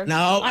everywhere.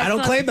 No, I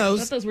don't claim those.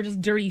 I thought those were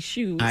just dirty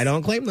shoes. I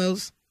don't claim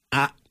those.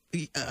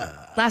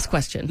 Last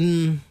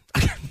question.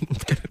 I'm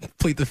gonna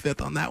plead the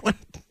fifth on that one.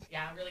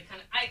 Yeah, I really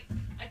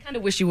I kind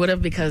of wish you would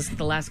have, because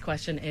the last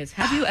question is,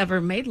 have you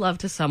ever made love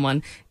to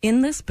someone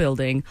in this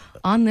building,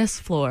 on this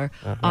floor,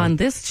 on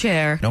this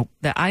chair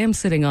that I am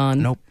sitting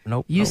on?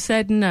 Nope. You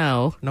said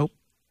no. Nope.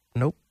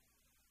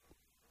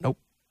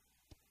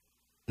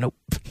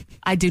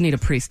 I do need a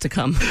priest to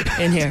come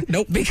in here.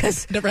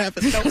 Because never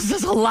happened. This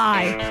is a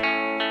lie.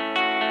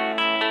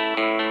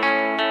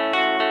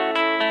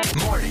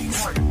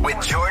 Mornings with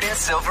Jordan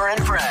Silver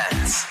and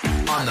Friends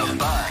on the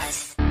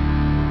Buzz.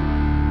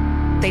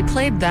 They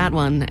played that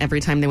one every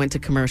time they went to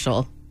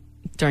commercial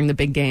during the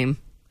big game.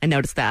 I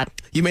noticed that.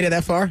 You made it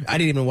that far? I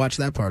didn't even watch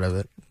that part of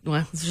it.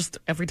 Well, it's just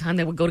every time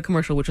they would go to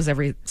commercial, which was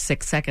every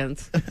 6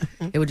 seconds,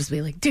 it would just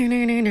be like,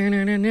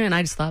 and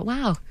I just thought,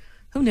 wow,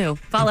 who knew?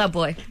 Fall Out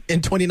Boy.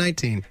 In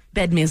 2019.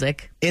 Bed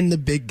music. In the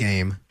big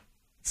game.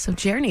 So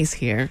Journey's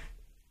here.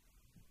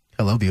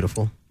 Hello,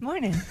 beautiful.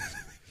 Morning.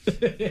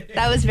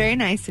 That was very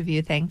nice of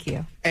you. Thank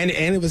you. And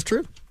it was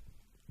true.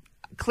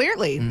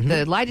 Clearly,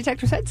 the lie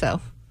detector said so.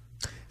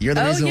 You're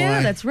the reason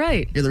why. That's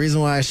right. You're the reason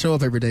why I show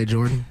up every day,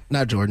 Jordan.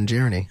 Not Jordan,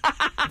 Jeremy.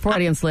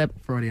 Freudian slip.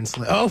 Freudian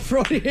slip. Oh,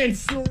 Freudian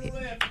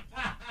slip.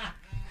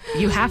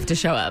 You have to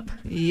show up.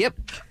 Yep.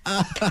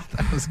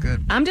 That was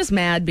good. I'm just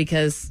mad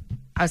because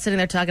I was sitting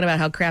there talking about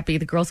how crappy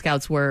the Girl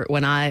Scouts were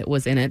when I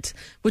was in it,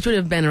 which would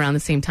have been around the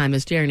same time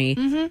as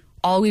Jeremy.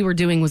 All we were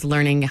doing was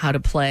learning how to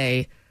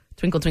play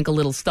Twinkle, Twinkle,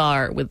 Little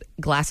Star with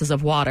glasses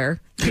of water.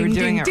 You were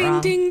doing it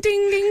wrong. Ding,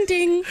 ding, ding,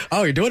 ding.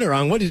 Oh, you're doing it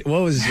wrong. What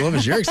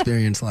was your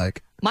experience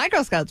like? My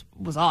Girl Scouts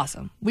was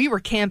awesome. We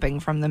were camping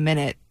from the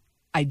minute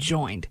I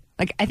joined.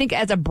 Like, I think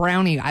as a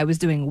brownie, I was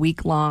doing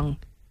week-long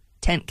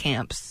tent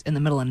camps in the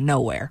middle of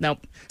nowhere.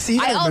 Nope. See,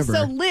 you I gotta remember.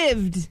 also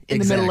lived in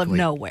the middle of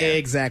nowhere.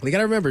 Exactly. You got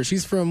to remember,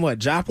 she's from what,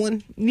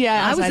 Joplin?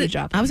 Yeah, I outside of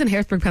Joplin. was in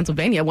Harrisburg,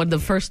 Pennsylvania, one of the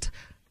first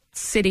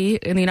city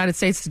in the United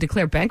States to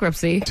declare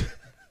bankruptcy.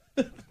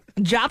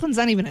 Joplin's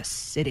not even a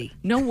city.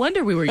 No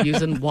wonder we were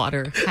using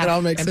water. It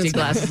all makes empty sense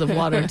now. glasses of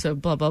water to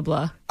blah, blah,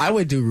 blah. I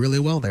would do really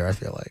well there, I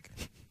feel like.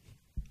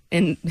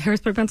 In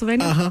Harrisburg,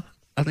 Pennsylvania? Uh-huh.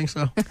 I think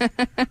so.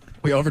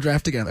 We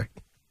overdraft together.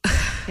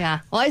 Yeah.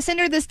 Well, I sent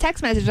her this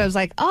text message. I was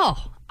like,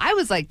 oh, I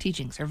was like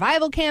teaching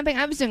survival camping.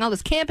 I was doing all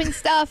this camping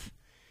stuff.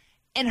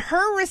 And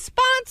her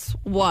response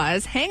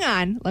was, hang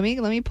on, let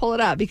me pull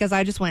it up, because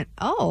I just went,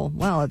 oh,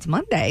 well, it's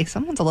Monday.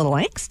 Someone's a little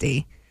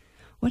angsty.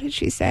 What did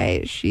she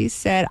say? She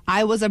said,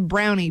 I was a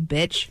brownie,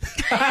 bitch.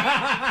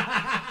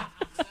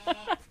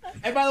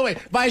 And by the way,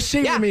 by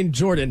she, I mean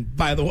Jordan,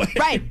 by the way.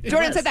 Right.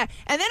 Jordan said that.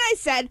 And then I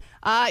said,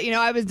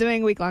 I was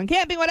doing week-long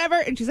camping, whatever.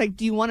 And she's like,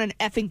 do you want an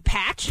effing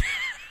patch?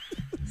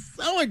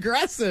 So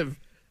aggressive.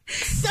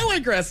 So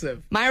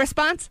aggressive. My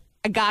response,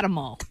 I got them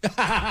all.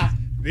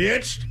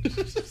 Bitch.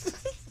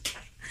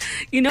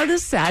 You know, the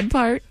sad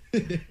part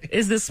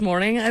is this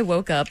morning I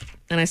woke up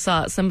and I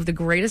saw some of the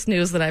greatest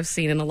news that I've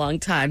seen in a long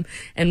time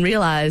and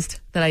realized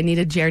that I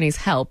needed Jeremy's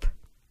help.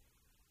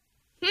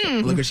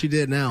 Look what she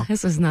did now.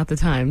 This is not the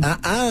time.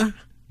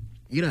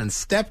 You done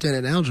stepped in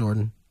it now,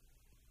 Jordan.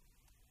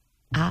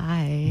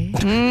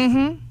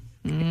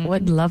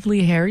 What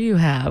lovely hair you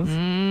have.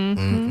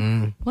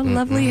 What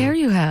lovely hair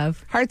you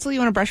have. Hartzell, you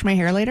want to brush my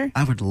hair later?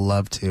 I would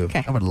love to.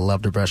 Okay. I would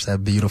love to brush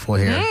that beautiful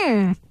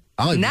hair.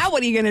 Now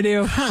what are you going to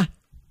do?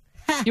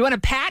 You want a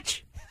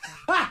patch?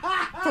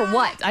 For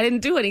what? I didn't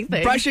do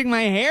anything. Brushing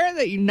my hair?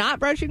 That you're not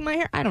brushing my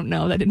hair? I don't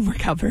know. That didn't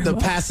work out very well. The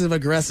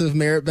passive-aggressive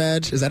merit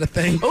badge? Is that a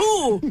thing?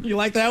 Ooh! You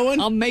like that one?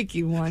 I'll make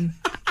you one.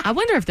 I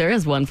wonder if there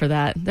is one for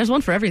that. There's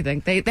one for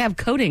everything. They have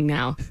coding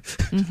now.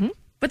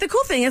 But the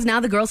cool thing is now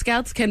the Girl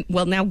Scouts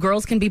now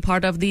girls can be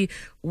part of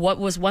what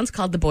was once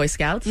called the Boy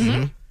Scouts.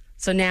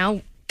 So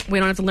now we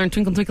don't have to learn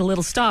Twinkle, Twinkle,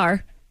 Little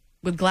Star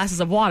with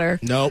glasses of water.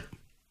 Nope.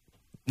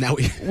 Now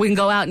we can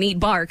go out and eat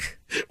bark.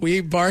 We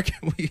eat bark.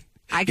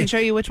 I can show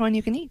you which one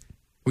you can eat.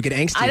 We get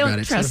angsty I about don't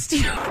it. trust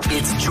you.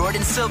 It's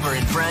Jordan Silver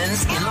and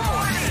Friends in the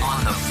morning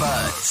on the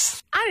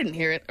Buzz. I didn't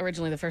hear it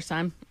originally the first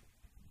time.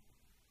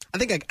 I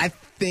think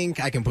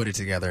I can put it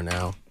together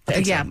now.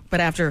 Yeah, but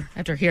after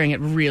hearing it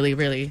really,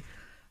 really,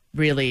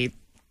 really.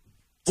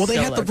 Well,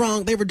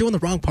 they were doing the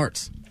wrong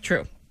parts.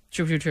 True.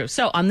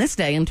 So on this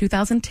day in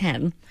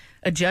 2010,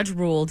 a judge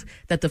ruled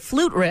that the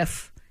flute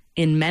riff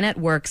in Men at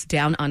Work's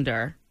Down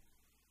Under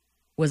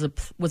was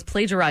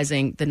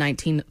plagiarizing the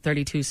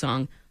 1932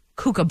 song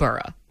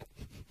Kookaburra.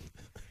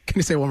 Can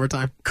you say it one more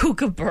time?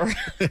 Kookaburra.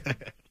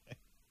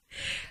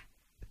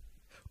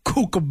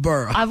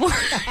 Kookaburra.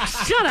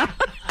 Shut up.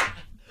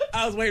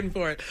 I was waiting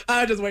for it.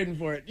 I was just waiting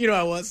for it. You know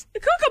I was.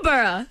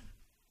 Kookaburra.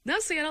 No,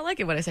 see, I don't like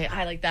it when I say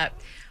I like that.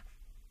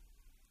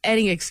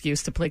 Any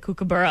excuse to play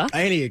Kookaburra.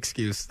 Any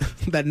excuse.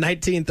 That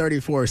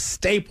 1934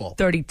 staple.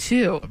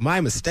 32. My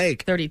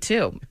mistake.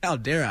 32. How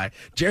dare I?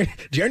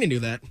 Jeremy knew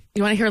that.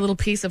 You want to hear a little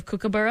piece of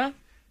Kookaburra?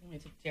 Let me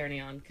take Jeremy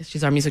on because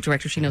she's our music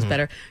director. She knows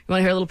better. You want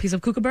to hear a little piece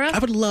of Kookaburra? I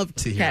would love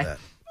to hear that.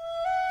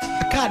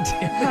 God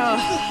damn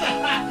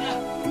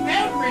it.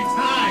 Every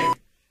time.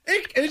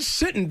 It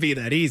shouldn't be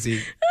that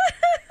easy.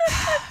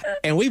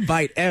 And we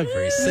bite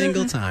every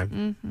single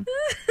time.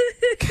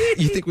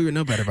 You think we would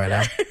know better by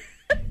now?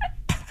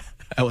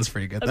 That was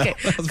pretty good. Okay,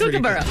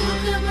 Kookaburra.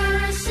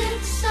 Kookaburra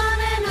sits on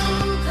an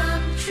old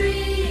gum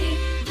tree.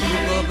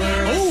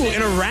 Oh,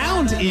 in a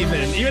round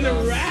even. Even a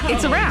round.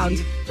 It's a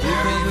round.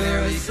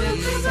 Kookaburra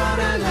sits on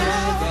an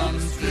old gum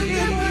tree.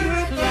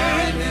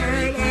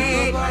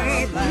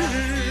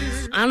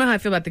 I don't know how I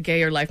feel about the gay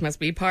your life must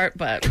be part,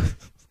 but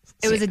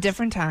it was a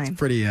different time.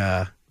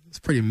 It's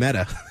pretty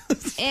meta.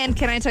 And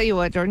can I tell you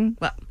what, Jordan?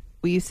 Well,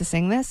 we used to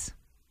sing this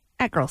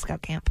at Girl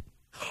Scout camp.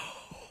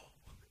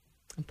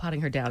 I'm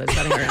potting her down. It's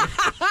potting her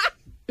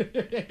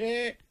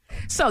in.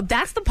 So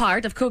that's the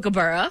part of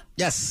Kookaburra.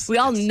 Yes. We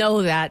all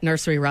know that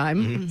nursery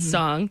rhyme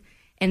song.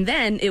 And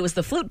then it was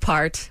the flute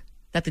part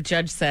that the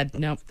judge said,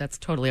 no, that's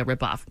totally a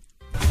ripoff.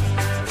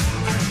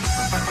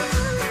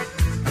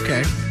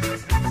 Okay.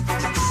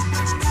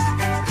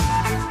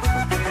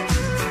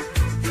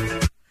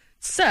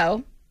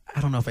 So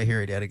I don't know if I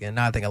hear it yet again.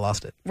 Now I think I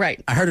lost it. Right.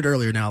 I heard it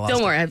earlier. Now I lost it.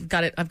 Don't worry. I've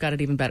got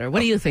it even better.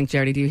 What do you think,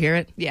 Jardy? Do you hear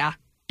it? Yeah.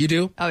 You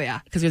do? Oh,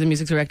 yeah. Because you're the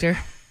music director?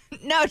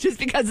 No, just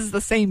because it's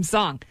the same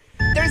song.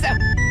 There's that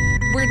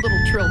weird little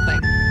trill thing.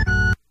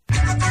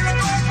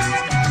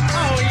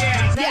 Oh,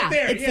 yeah. Yeah,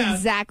 it's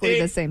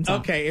exactly the same song.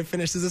 Okay, it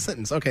finishes a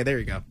sentence. Okay, there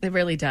you go. It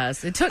really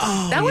does. It took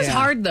that was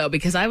hard, though,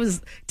 because I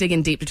was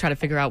digging deep to try to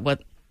figure out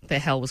what the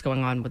hell was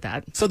going on with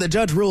that. So the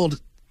judge ruled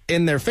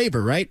in their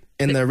favor, right?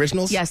 In the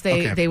originals? Yes,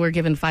 they were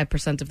given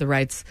 5% of the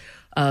rights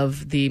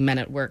of the Men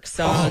at Work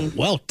song. Oh,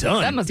 well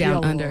done. That must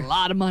Down be a Under.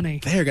 lot of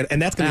money. They're good.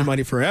 And that's going to be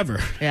money forever.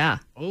 Yeah.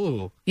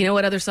 Oh. You know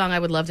what other song I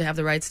would love to have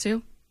the rights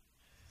to?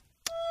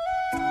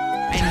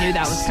 I knew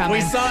that was coming.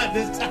 We saw it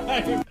this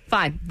time.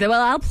 Fine. Well,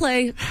 I'll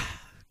play.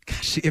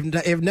 Gosh,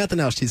 if nothing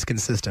else, she's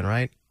consistent,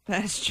 right?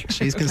 That's true.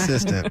 She's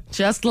consistent.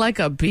 Just like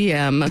a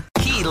BM.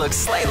 He looks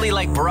slightly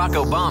like Barack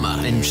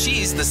Obama, and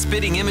she's the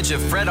spitting image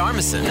of Fred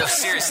Armisen. No,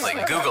 seriously,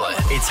 Google it.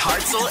 It's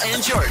Hartzell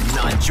and Jordan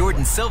on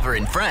Jordan Silver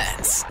and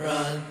Friends.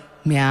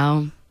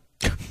 Meow.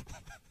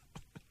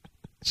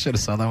 Should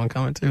have saw that one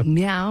coming, too.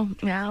 Meow,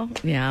 meow,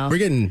 meow. We're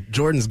getting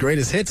Jordan's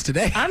greatest hits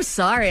today. I'm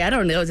sorry. I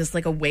don't know. Just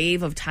like a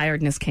wave of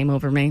tiredness came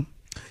over me.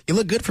 You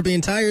look good for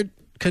being tired.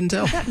 Couldn't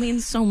tell. That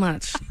means so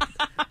much.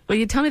 Will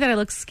you tell me that I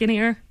look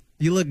skinnier?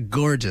 You look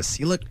gorgeous.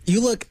 You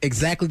look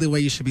exactly the way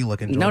you should be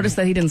looking, Jordan. Notice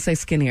that he didn't say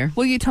skinnier.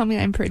 Will you tell me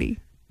I'm pretty?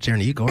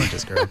 Journey, you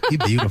gorgeous, girl. You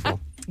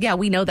beautiful. Yeah,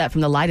 we know that from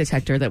the lie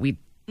detector that we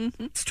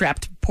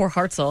strapped poor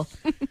Hartzell.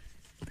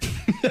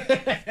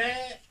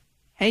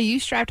 Hey, you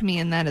strapped me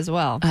in that as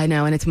well. I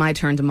know, and it's my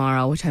turn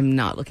tomorrow, which I'm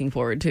not looking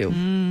forward to.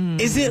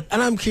 Is it,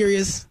 and I'm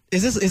curious,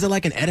 is it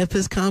like an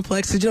Oedipus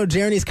complex? Because,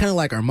 Journey's kind of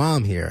like our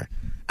mom here.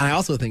 I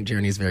also think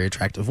Journey's a very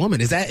attractive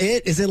woman. Is that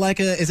it? Is it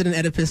an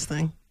Oedipus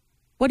thing?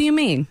 What do you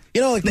mean?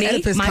 Like the Me?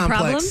 Oedipus My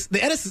complex. problem? The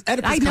Oedipus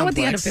complex. I know what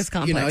the Oedipus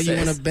complex you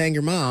is. want to bang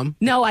your mom.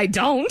 No, I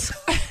don't.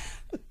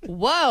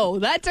 Whoa,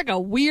 that took a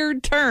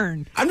weird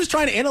turn. I'm just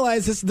trying to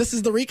analyze this. This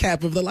is the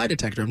recap of the lie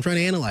detector. I'm trying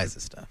to analyze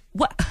this stuff.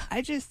 What?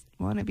 I just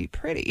want to be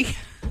pretty.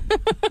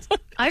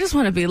 I just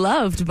want to be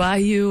loved by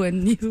you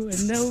and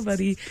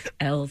nobody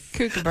else.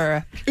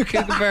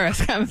 Kookaburra's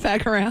coming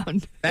back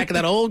around. Back of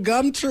that old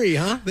gum tree,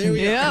 huh? There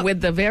we go. With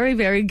the very,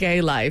 very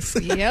gay life.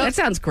 Yep. That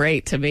sounds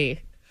great to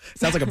me.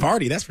 Sounds like a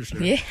party, that's for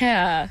sure.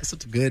 Yeah. It's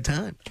such a good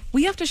time.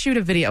 We have to shoot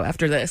a video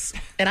after this,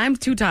 and I'm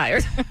too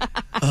tired.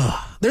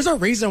 There's a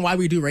reason why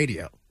we do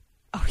radio.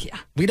 Oh, yeah.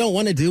 We don't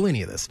want to do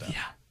any of this stuff.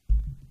 Yeah.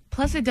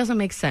 Plus, it doesn't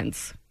make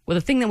sense. Well,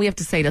 the thing that we have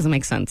to say doesn't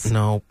make sense.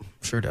 No,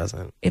 sure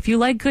doesn't. If you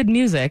like good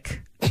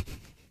music.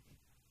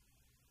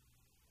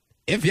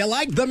 If you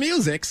like the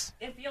musics.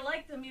 If you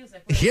like the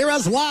music. Hear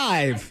us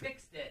live. I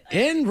fixed it.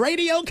 In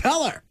radio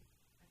color.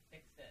 I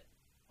fixed it.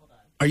 Hold on.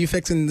 Are you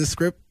fixing the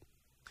script?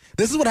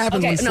 This is what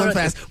happens when Slim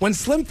Fast. When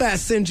Slim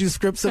Fast sends you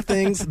scripts of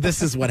things,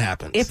 this is what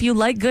happens. If you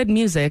like good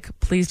music,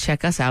 please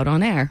check us out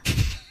on air.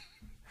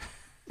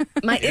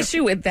 My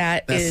issue with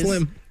that's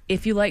Slim.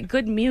 If you like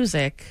good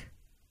music,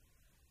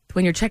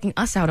 when you're checking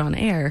us out on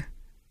air,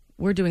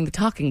 we're doing the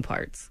talking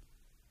parts.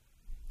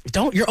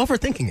 You're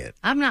overthinking it.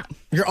 I'm not.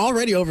 You're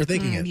already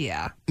overthinking it.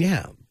 Yeah.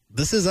 Yeah.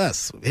 This is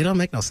us. It don't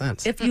make no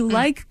sense. If you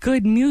like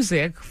good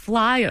music,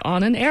 fly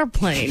on an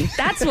airplane.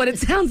 That's what it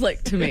sounds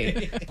like to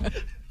me.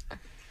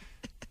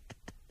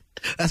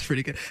 That's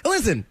pretty good.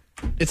 Listen,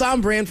 it's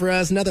on brand for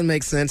us. Nothing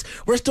makes sense.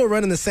 We're still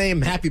running the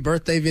same happy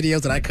birthday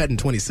videos that I cut in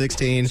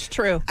 2016. It's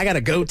true. I got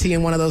a goatee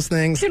in one of those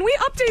things. Can we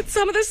update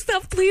some of this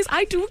stuff, please?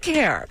 I do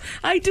care.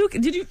 I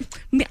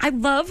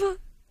love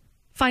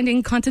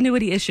finding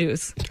continuity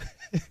issues.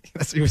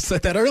 You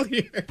said that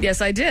earlier.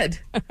 Yes, I did.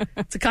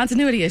 It's a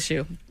continuity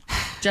issue.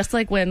 Just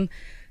like when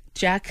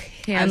Jack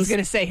hands... I was going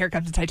to say, here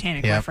comes the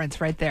Titanic reference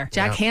right there.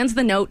 Jack hands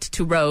the note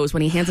to Rose.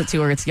 When he hands it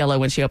to her, it's yellow.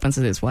 When she opens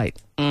it, it's white.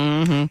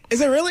 Mm-hmm.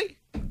 Is it really?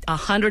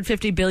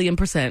 150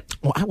 billion%.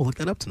 Well, I will look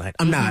that up tonight.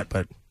 I'm not,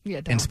 but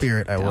in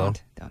spirit, I will.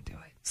 Don't do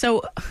it.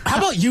 So, how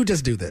about you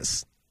just do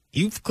this?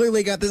 You've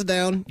clearly got this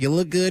down. You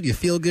look good. You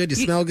feel good. You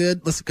smell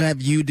good. Let's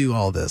have you do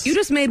all this. You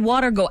just made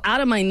water go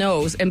out of my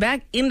nose and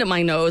back into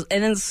my nose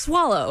and then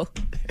swallow.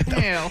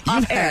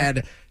 You've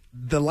had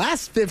the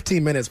last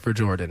 15 minutes for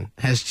Jordan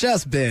has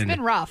just been... It's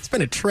been rough. It's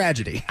been a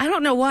tragedy. I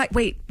don't know why.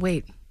 Wait.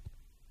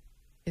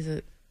 Is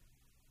it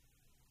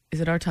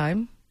our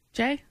time,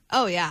 Jay?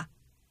 Oh, yeah.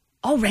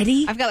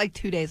 Already? I've got like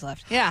 2 days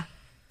left. Yeah.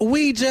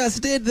 We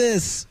just did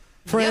this,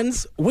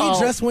 friends. Yep. We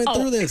just went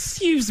through this.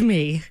 Excuse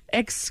me,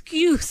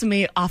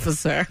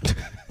 officer.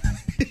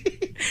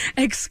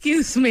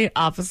 Excuse me,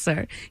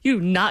 officer. You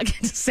do not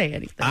get to say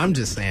anything. I'm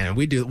just saying,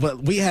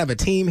 we have a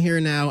team here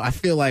now. I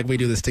feel like we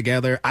do this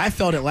together. I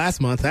felt it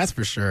last month, that's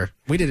for sure.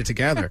 We did it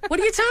together. What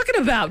are you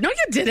talking about? No,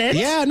 you didn't.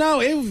 Yeah,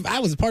 no, I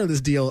was a part of this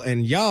deal,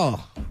 and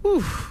y'all,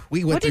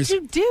 what did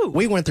you do?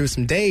 We went through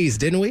some days,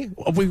 didn't we?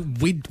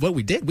 We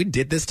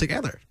did this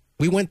together.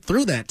 We went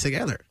through that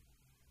together.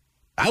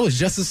 I was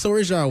just as sore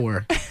as y'all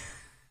were.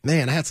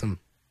 Man, I had some...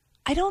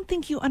 I don't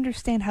think you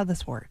understand how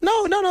this works.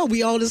 No.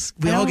 We all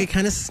get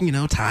kind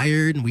of,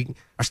 tired, and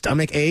our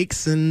stomach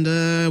aches,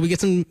 and we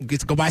get to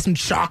go buy some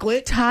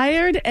chocolate.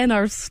 Tired and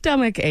our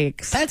stomach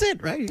aches. That's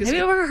it, right? Have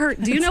you ever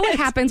heard? Do you know what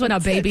happens when a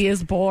baby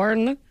is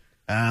born?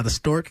 The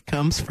stork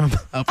comes from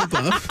up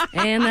above.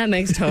 And that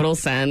makes total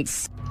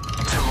sense.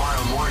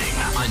 Tomorrow morning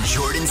on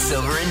Jordan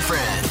Silver and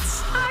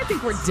Friends. I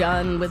think we're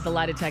done with the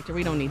lie detector.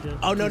 We don't need to.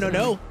 Oh,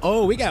 no.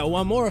 Oh, we got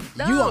one more.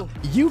 No.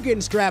 You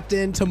getting strapped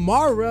in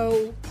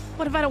tomorrow.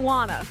 What if I don't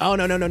wanna? Oh,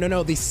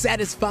 no. The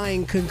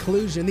satisfying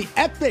conclusion, the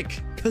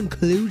epic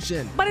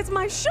conclusion. But it's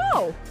my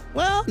show.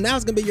 Well, now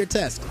it's going to be your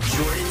test.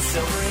 Jordan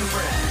Silver and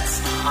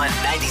Friends on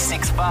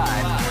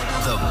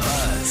 96.5 The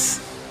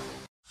Buzz.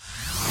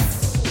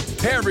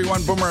 Hey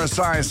everyone, Boomer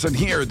Esiason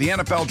here. The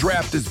NFL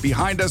draft is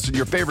behind us and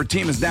your favorite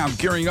team is now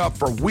gearing up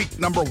for week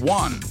number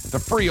 1. The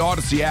free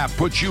Odyssey app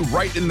puts you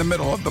right in the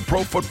middle of the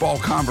pro football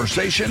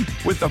conversation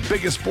with the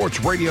biggest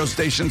sports radio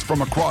stations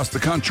from across the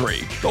country.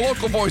 The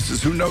local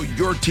voices who know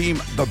your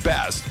team the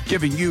best,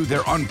 giving you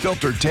their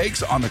unfiltered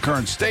takes on the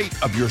current state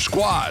of your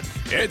squad.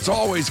 It's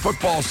always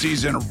football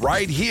season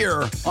right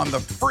here on the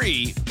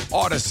free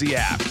Odyssey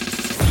app.